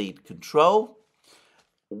to cede control.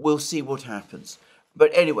 We'll see what happens.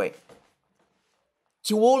 But anyway,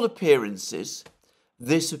 to all appearances,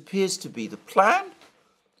 this appears to be the plan.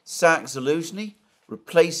 Sack Zaluzhny,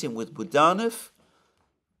 replace him with Budanov.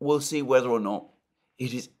 We'll see whether or not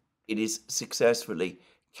it is successfully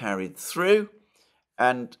carried through.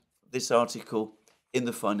 And this article in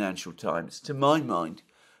the Financial Times, to my mind,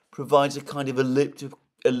 provides a kind of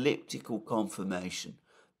elliptical confirmation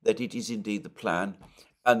that it is indeed the plan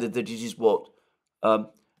and that it is what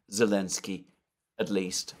Zelensky at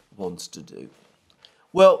least wants to do.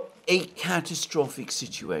 Well, a catastrophic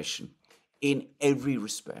situation in every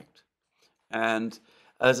respect. And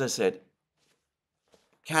as I said,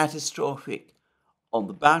 catastrophic on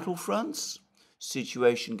the battlefronts,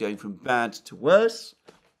 situation going from bad to worse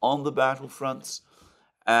on the battlefronts,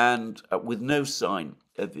 and with no sign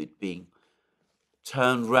of it being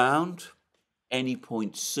turned round any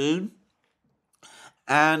point soon,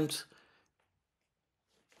 and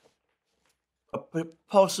a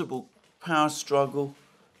possible power struggle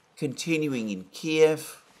continuing in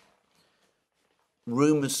Kiev,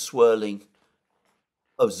 rumours swirling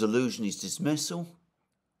of Zaluzhny's dismissal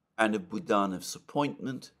and of Budanov's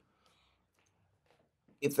appointment.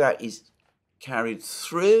 If that is carried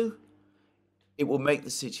through, it will make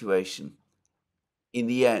the situation, in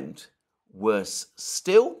the end, worse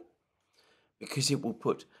still, because it will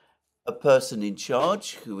put a person in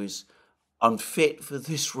charge who is unfit for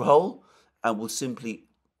this role and will simply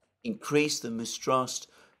increase the mistrust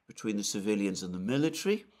between the civilians and the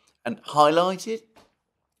military and highlight it.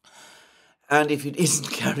 And if it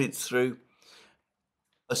isn't carried through,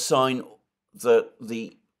 a sign that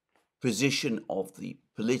the position of the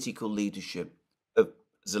political leadership of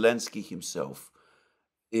Zelensky himself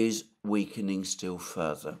is weakening still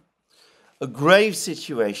further. A grave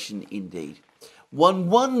situation indeed. One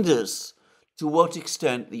wonders to what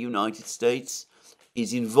extent the United States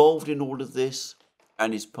is involved in all of this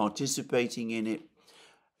and is participating in it.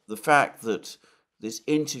 The fact that this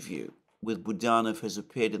interview with Budanov has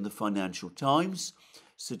appeared in the Financial Times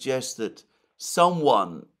suggests that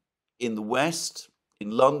someone in the West,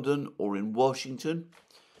 in London or in Washington,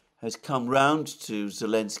 has come round to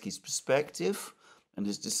Zelensky's perspective and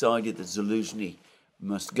has decided that Zaluzhny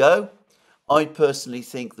must go. I personally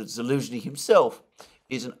think that Zaluzhny himself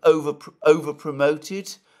is an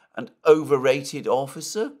over-promoted and overrated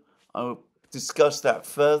officer. I'll discuss that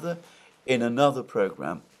further in another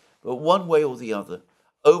program. But one way or the other,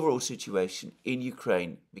 overall situation in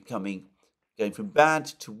Ukraine going from bad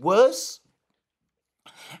to worse.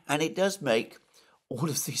 And it does make all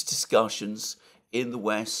of these discussions in the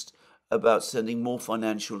West about sending more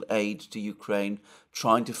financial aid to Ukraine,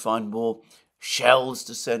 trying to find more shells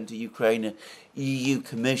to send to Ukraine. An EU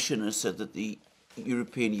commissioner said that the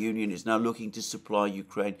European Union is now looking to supply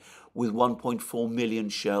Ukraine with 1.4 million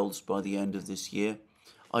shells by the end of this year.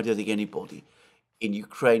 I don't think anybody in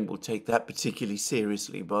Ukraine will take that particularly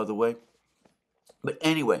seriously, by the way. But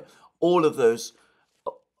anyway, all of those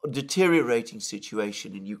deteriorating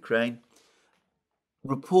situation in Ukraine,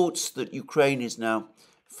 reports that Ukraine is now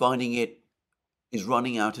finding it is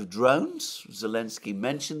running out of drones. Zelensky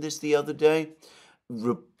mentioned this the other day.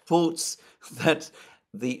 Reports that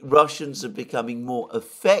the Russians are becoming more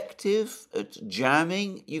effective at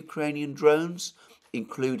jamming Ukrainian drones,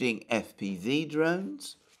 including FPV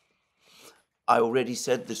drones. I already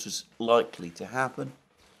said this was likely to happen.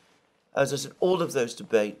 As I said, all of those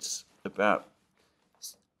debates about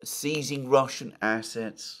seizing Russian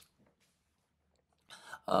assets,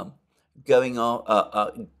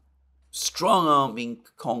 strong-arming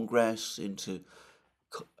Congress into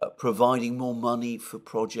providing more money for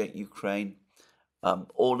Project Ukraine,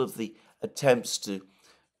 all of the attempts to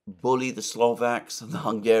bully the Slovaks and the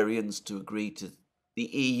Hungarians to agree to the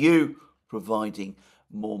EU providing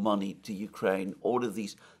more money to Ukraine, all of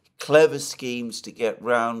these clever schemes to get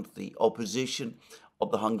round the opposition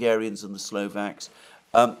of the Hungarians and the Slovaks,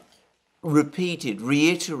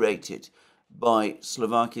 reiterated by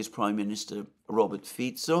Slovakia's Prime Minister Robert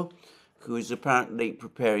Fico, who is apparently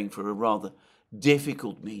preparing for a rather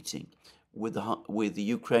difficult meeting with the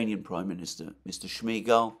Ukrainian Prime Minister, Mr.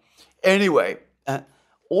 Shmyhal. Anyway,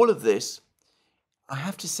 all of this, I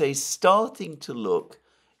have to say, is starting to look,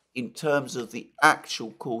 in terms of the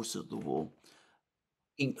actual course of the war,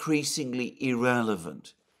 increasingly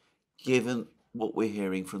irrelevant, given what we're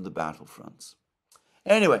hearing from the battlefronts.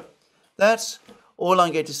 Anyway, that's all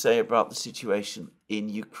I'm going to say about the situation in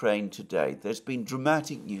Ukraine today. There's been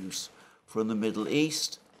dramatic news from the Middle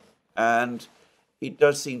East, and it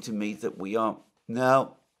does seem to me that we are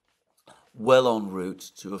now well en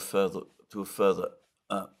route to a further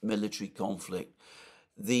military conflict.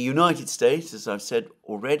 The United States, as I've said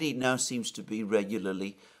already, now seems to be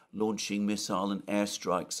regularly launching missile and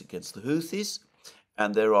airstrikes against the Houthis,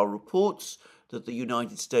 and there are reports that the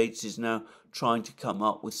United States is now trying to come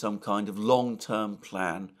up with some kind of long-term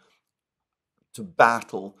plan to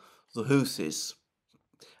battle the Houthis.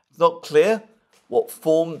 It's not clear what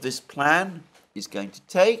form this plan is going to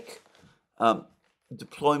take.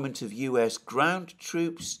 Deployment of US ground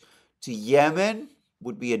troops to Yemen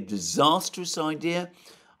would be a disastrous idea.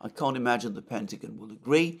 I can't imagine the Pentagon will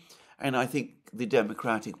agree. And I think the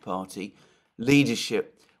Democratic Party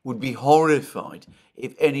leadership would be horrified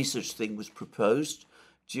if any such thing was proposed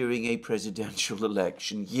during a presidential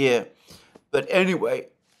election year. But anyway,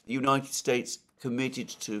 the United States committed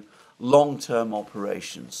to long-term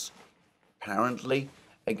operations, apparently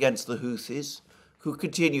against the Houthis, who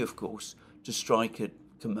continue, of course, to strike at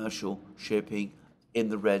commercial shipping in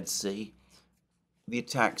the Red Sea. The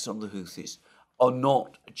attacks on the Houthis are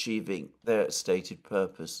not achieving their stated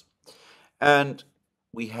purpose. And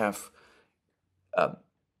we have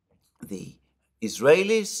the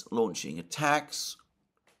Israelis launching attacks,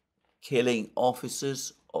 killing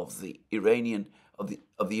officers of Iran's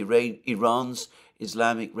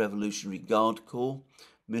Islamic Revolutionary Guard Corps,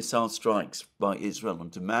 missile strikes by Israel on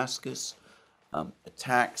Damascus,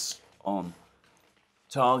 attacks on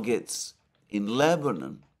targets in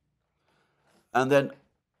Lebanon. And then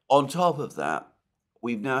on top of that,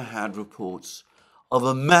 we've now had reports of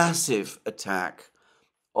a massive attack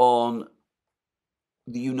on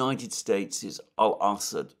the United States'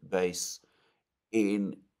 Al-Asad base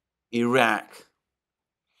in Iraq.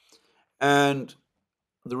 And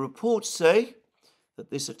the reports say that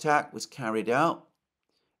this attack was carried out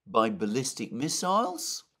by ballistic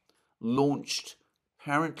missiles launched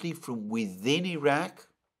apparently from within Iraq,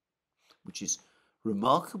 which is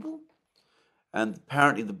remarkable. And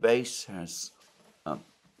apparently the base has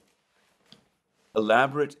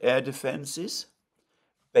elaborate air defenses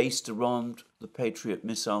based around the Patriot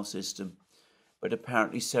missile system. But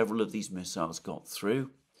apparently several of these missiles got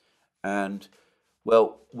through. And,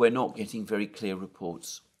 well, we're not getting very clear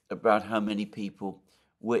reports about how many people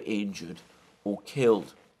were injured or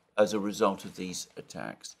killed as a result of these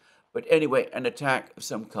attacks. But anyway, an attack of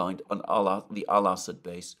some kind on the Al-Asad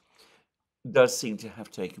base does seem to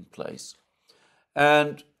have taken place.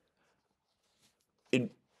 And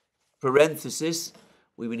in parenthesis,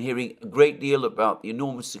 we've been hearing a great deal about the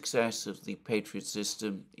enormous success of the Patriot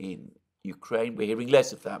system in Ukraine. We're hearing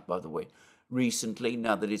less of that, by the way, recently,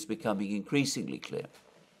 now that it's becoming increasingly clear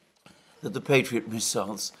that the Patriot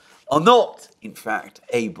missiles are not, in fact,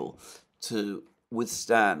 able to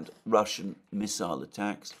withstand Russian missile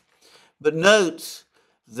attacks. But note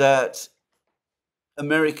that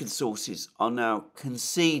American sources are now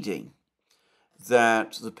conceding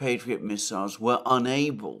that the Patriot missiles were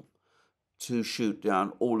unable to shoot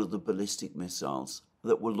down all of the ballistic missiles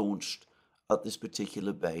that were launched at this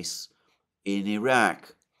particular base in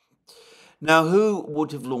Iraq. Now, who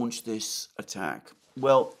would have launched this attack?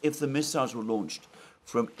 Well, if the missiles were launched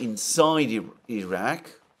from inside Iraq,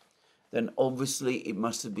 then obviously it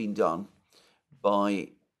must have been done by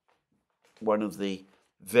one of the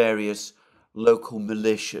various local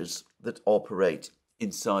militias that operate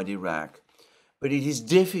inside Iraq. But it is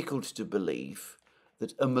difficult to believe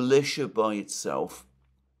that a militia by itself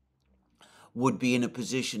would be in a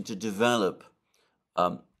position to develop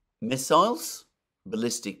missiles,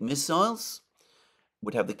 ballistic missiles,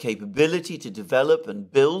 would have the capability to develop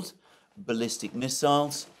and build ballistic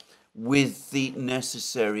missiles with the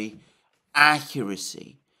necessary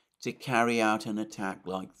accuracy to carry out an attack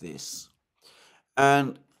like this.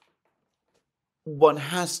 And one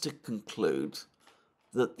has to conclude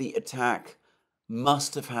that the attack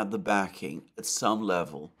must have had the backing at some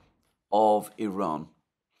level of Iran.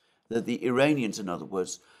 That the Iranians, in other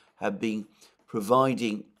words, have been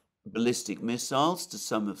providing ballistic missiles to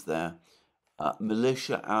some of their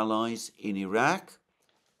militia allies in Iraq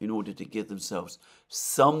in order to give themselves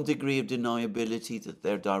some degree of deniability that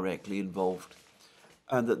they're directly involved,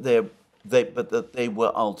 and that they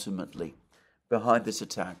were ultimately behind this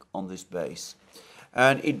attack on this base.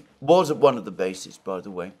 And it was at one of the bases, by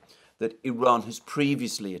the way, that Iran has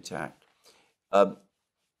previously attacked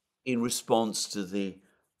in response to the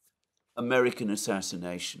American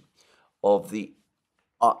assassination of the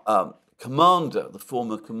commander, the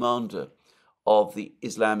former commander of the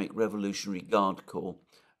Islamic Revolutionary Guard Corps,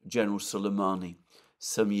 General Soleimani,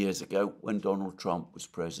 some years ago when Donald Trump was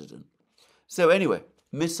president. So anyway,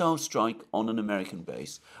 missile strike on an American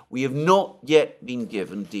base. We have not yet been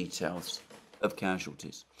given details of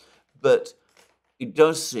casualties, but it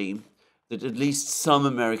does seem that at least some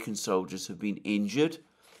American soldiers have been injured.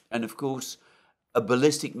 And of course, a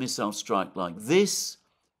ballistic missile strike like this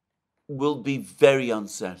will be very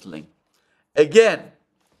unsettling. Again,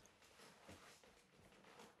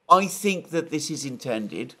 I think that this is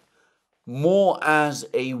intended more as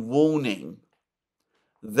a warning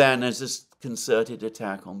than as a concerted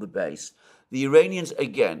attack on the base. The Iranians,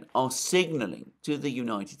 again, are signaling to the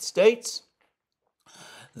United States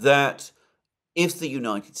that if the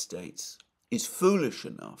United States is foolish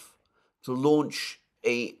enough to launch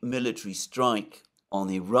a military strike on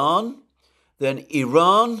Iran, then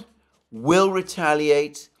Iran will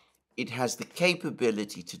retaliate. It has the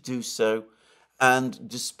capability to do so. And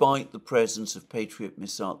despite the presence of Patriot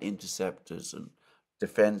missile interceptors and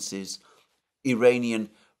defenses, Iranian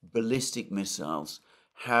ballistic missiles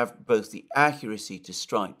have both the accuracy to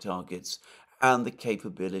strike targets and the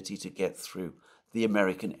capability to get through the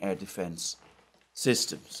American air defense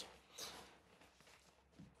systems.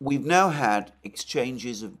 We've now had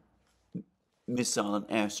exchanges of missile and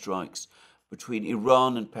airstrikes between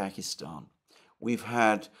Iran and Pakistan. We've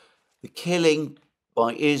had the killing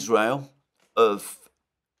by Israel of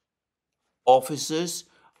officers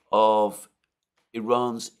of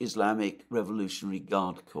Iran's Islamic Revolutionary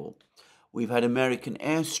Guard Corps. We've had American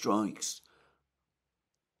airstrikes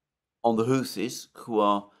on the Houthis, who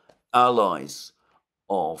are allies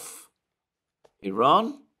of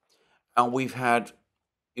Iran, and we've had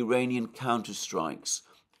Iranian counterstrikes,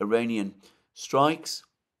 Iranian strikes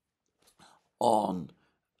on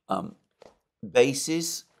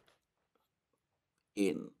bases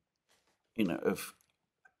of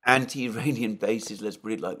anti-Iranian bases, let's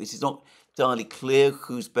put it like this. It's not entirely clear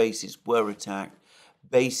whose bases were attacked.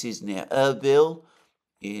 Bases near Erbil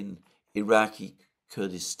in Iraqi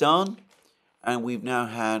Kurdistan, and we've now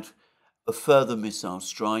had a further missile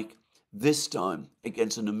strike, this time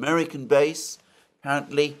against an American base.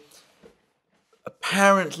 Apparently,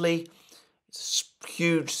 it's a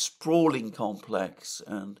huge, sprawling complex,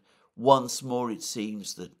 and once more it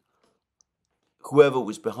seems that whoever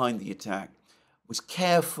was behind the attack was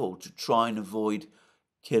careful to try and avoid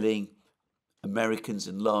killing Americans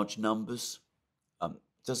in large numbers.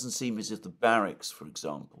 Doesn't seem as if the barracks, for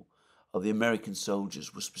example, of the American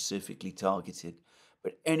soldiers were specifically targeted.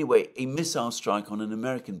 But anyway, a missile strike on an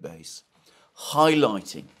American base,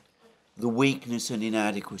 highlighting the weakness and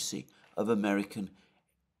inadequacy of American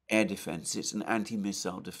air defenses and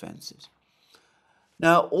anti-missile defenses.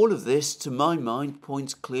 Now, all of this, to my mind,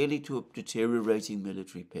 points clearly to a deteriorating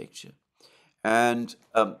military picture. And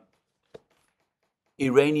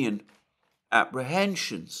Iranian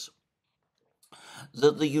apprehensions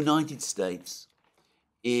that the United States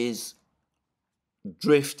is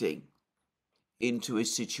drifting into a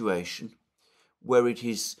situation where it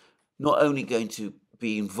is not only going to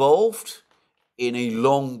be involved in a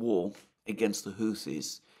long war against the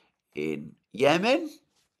Houthis in Yemen,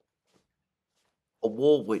 a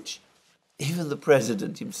war which even the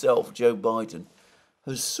president himself, Joe Biden,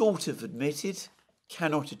 has sort of admitted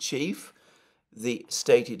cannot achieve the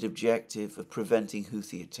stated objective of preventing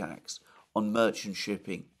Houthi attacks on merchant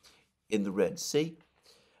shipping in the Red Sea,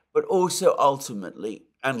 but also ultimately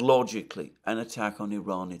and logically an attack on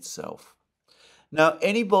Iran itself. Now,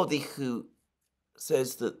 anybody who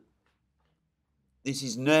says that this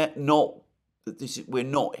is we're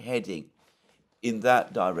not heading in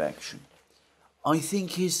that direction, I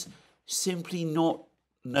think is simply not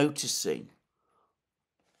noticing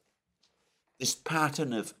this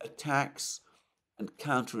pattern of attacks and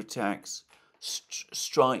counterattacks,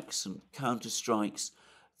 strikes and counterstrikes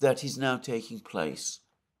that is now taking place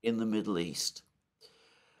in the Middle East.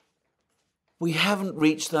 We haven't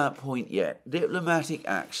reached that point yet. Diplomatic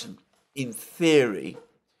action, in theory,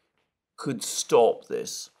 could stop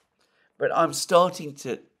this. But I'm starting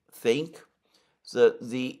to think that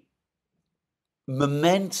the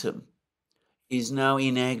momentum is now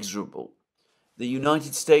inexorable. The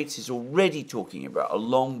United States is already talking about a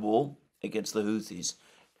long war against the Houthis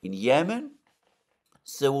in Yemen.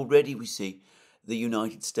 So already we see the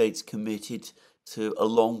United States committed to a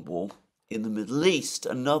long war in the Middle East,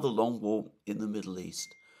 another long war in the Middle East.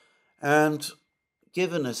 And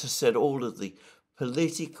given, as I said, all of the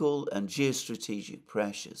political and geostrategic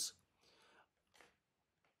pressures,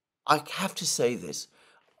 I have to say this.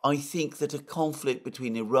 I think that a conflict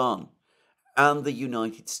between Iran and the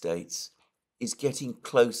United States is getting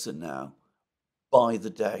closer now by the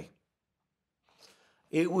day.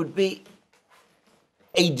 It would be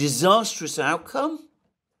a disastrous outcome,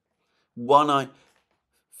 one I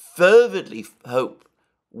fervently hope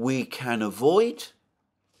we can avoid,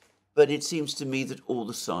 but it seems to me that all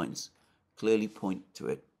the signs clearly point to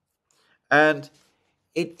it. And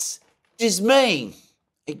it's dismaying,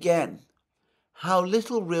 again, how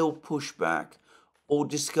little real pushback or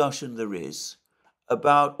discussion there is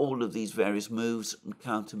about all of these various moves and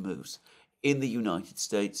counter moves in the United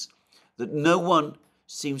States, that no one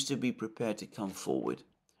seems to be prepared to come forward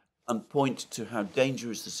and point to how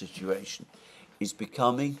dangerous the situation is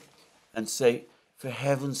becoming and say, for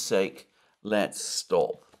heaven's sake, let's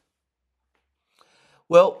stop.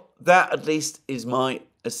 Well, that at least is my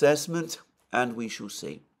assessment, and we shall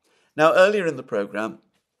see. Now, earlier in the programme,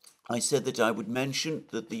 I said that I would mention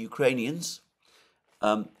that the Ukrainians,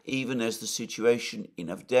 even as the situation in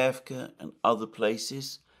Avdeyevka and other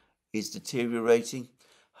places is deteriorating,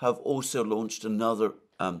 have also launched another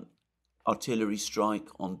artillery strike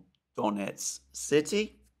on Donetsk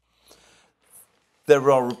city.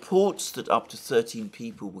 There are reports that up to 13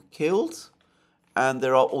 people were killed, and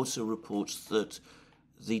there are also reports that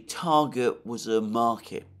the target was a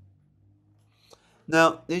market.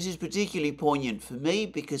 Now, this is particularly poignant for me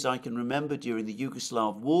because I can remember during the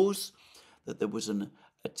Yugoslav wars that there was an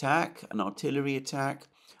attack, an artillery attack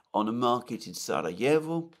on a market in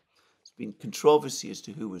Sarajevo. There's been controversy as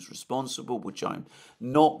to who was responsible, which I'm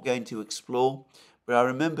not going to explore. But I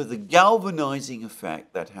remember the galvanizing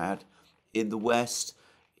effect that had in the West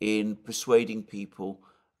in persuading people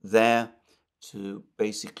there to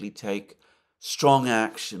basically take strong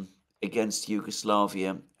action against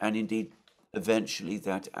Yugoslavia, and indeed eventually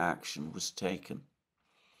that action was taken.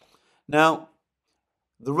 Now,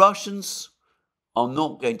 the Russians are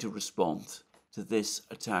not going to respond to this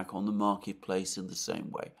attack on the marketplace in the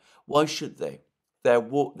same way. Why should they?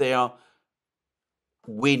 They are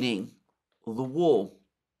winning the war.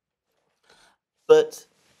 But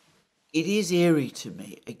it is eerie to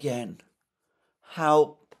me, again,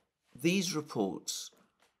 how these reports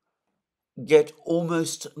get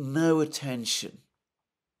almost no attention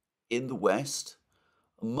in the West.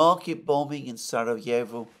 A market bombing in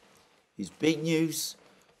Sarajevo is big news.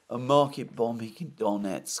 A market bombing in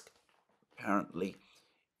Donetsk, apparently,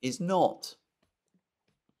 is not.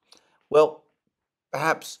 Well,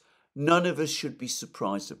 perhaps none of us should be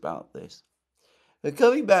surprised about this. But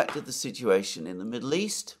coming back to the situation in the Middle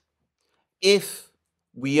East, if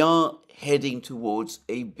we are heading towards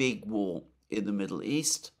a big war in the Middle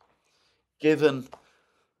East, given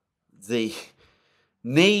the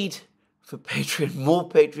need for more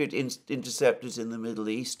Patriot interceptors in the Middle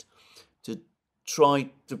East to try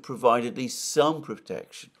to provide at least some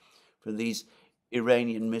protection from these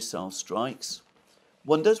Iranian missile strikes,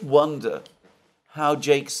 one does wonder how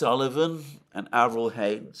Jake Sullivan and Avril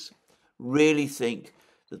Haines really think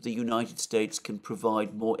that the United States can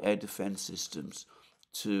provide more air defense systems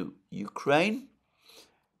to Ukraine,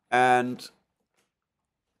 and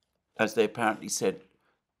as they apparently said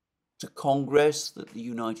to Congress that the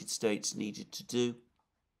United States needed to do.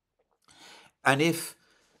 And if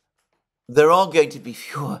there are going to be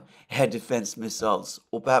fewer air defense missiles,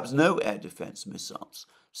 or perhaps no air defense missiles,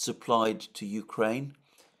 supplied to Ukraine,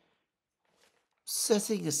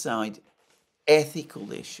 setting aside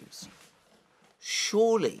ethical issues,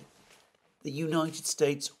 surely the United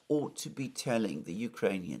States ought to be telling the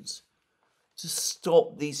Ukrainians to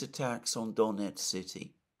stop these attacks on Donetsk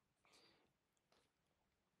city.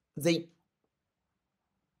 They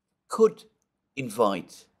could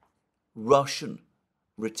invite Russian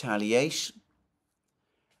retaliation,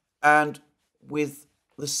 and with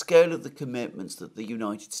the scale of the commitments that the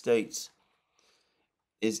United States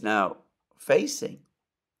is now facing,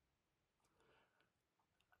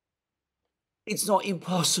 it's not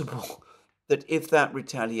impossible that if that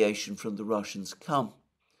retaliation from the Russians come,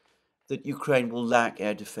 that Ukraine will lack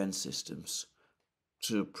air defense systems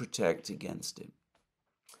to protect against it.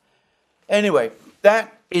 Anyway,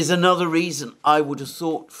 that is another reason I would have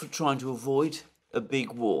thought for trying to avoid a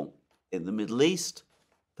big war in the Middle East.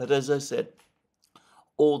 But as I said,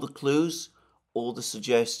 all the clues, all the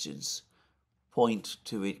suggestions point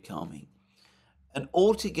to it coming. An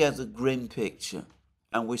altogether grim picture,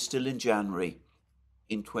 and we're still in January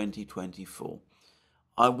in 2024.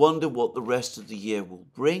 I wonder what the rest of the year will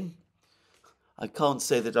bring. I can't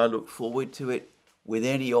say that I look forward to it with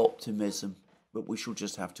any optimism, but we shall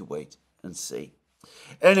just have to wait and see.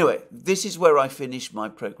 Anyway, this is where I finish my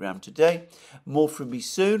program today. More from me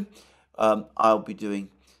soon. I'll be doing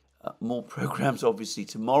more programs obviously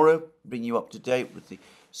tomorrow, bring you up to date with the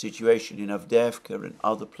situation in Avdeyevka and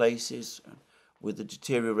other places, with the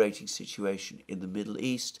deteriorating situation in the Middle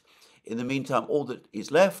East. In the meantime, all that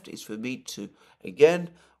is left is for me to again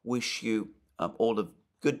wish you all a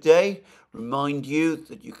good day, remind you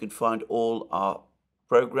that you can find all our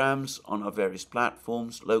programs on our various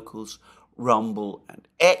platforms, Locals, Rumble and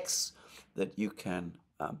X, that you can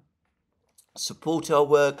support our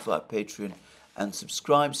work via Patreon and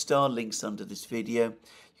Subscribestar, links under this video.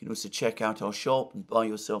 You can also check out our shop and buy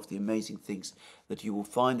yourself the amazing things that you will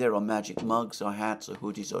find there, our magic mugs, our hats, our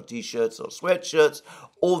hoodies, our t-shirts, our sweatshirts,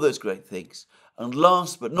 all those great things. And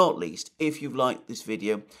last but not least, if you've liked this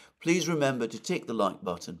video, please remember to tick the like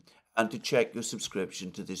button and to check your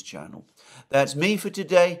subscription to this channel. That's me for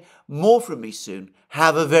today. More from me soon.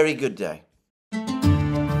 Have a very good day.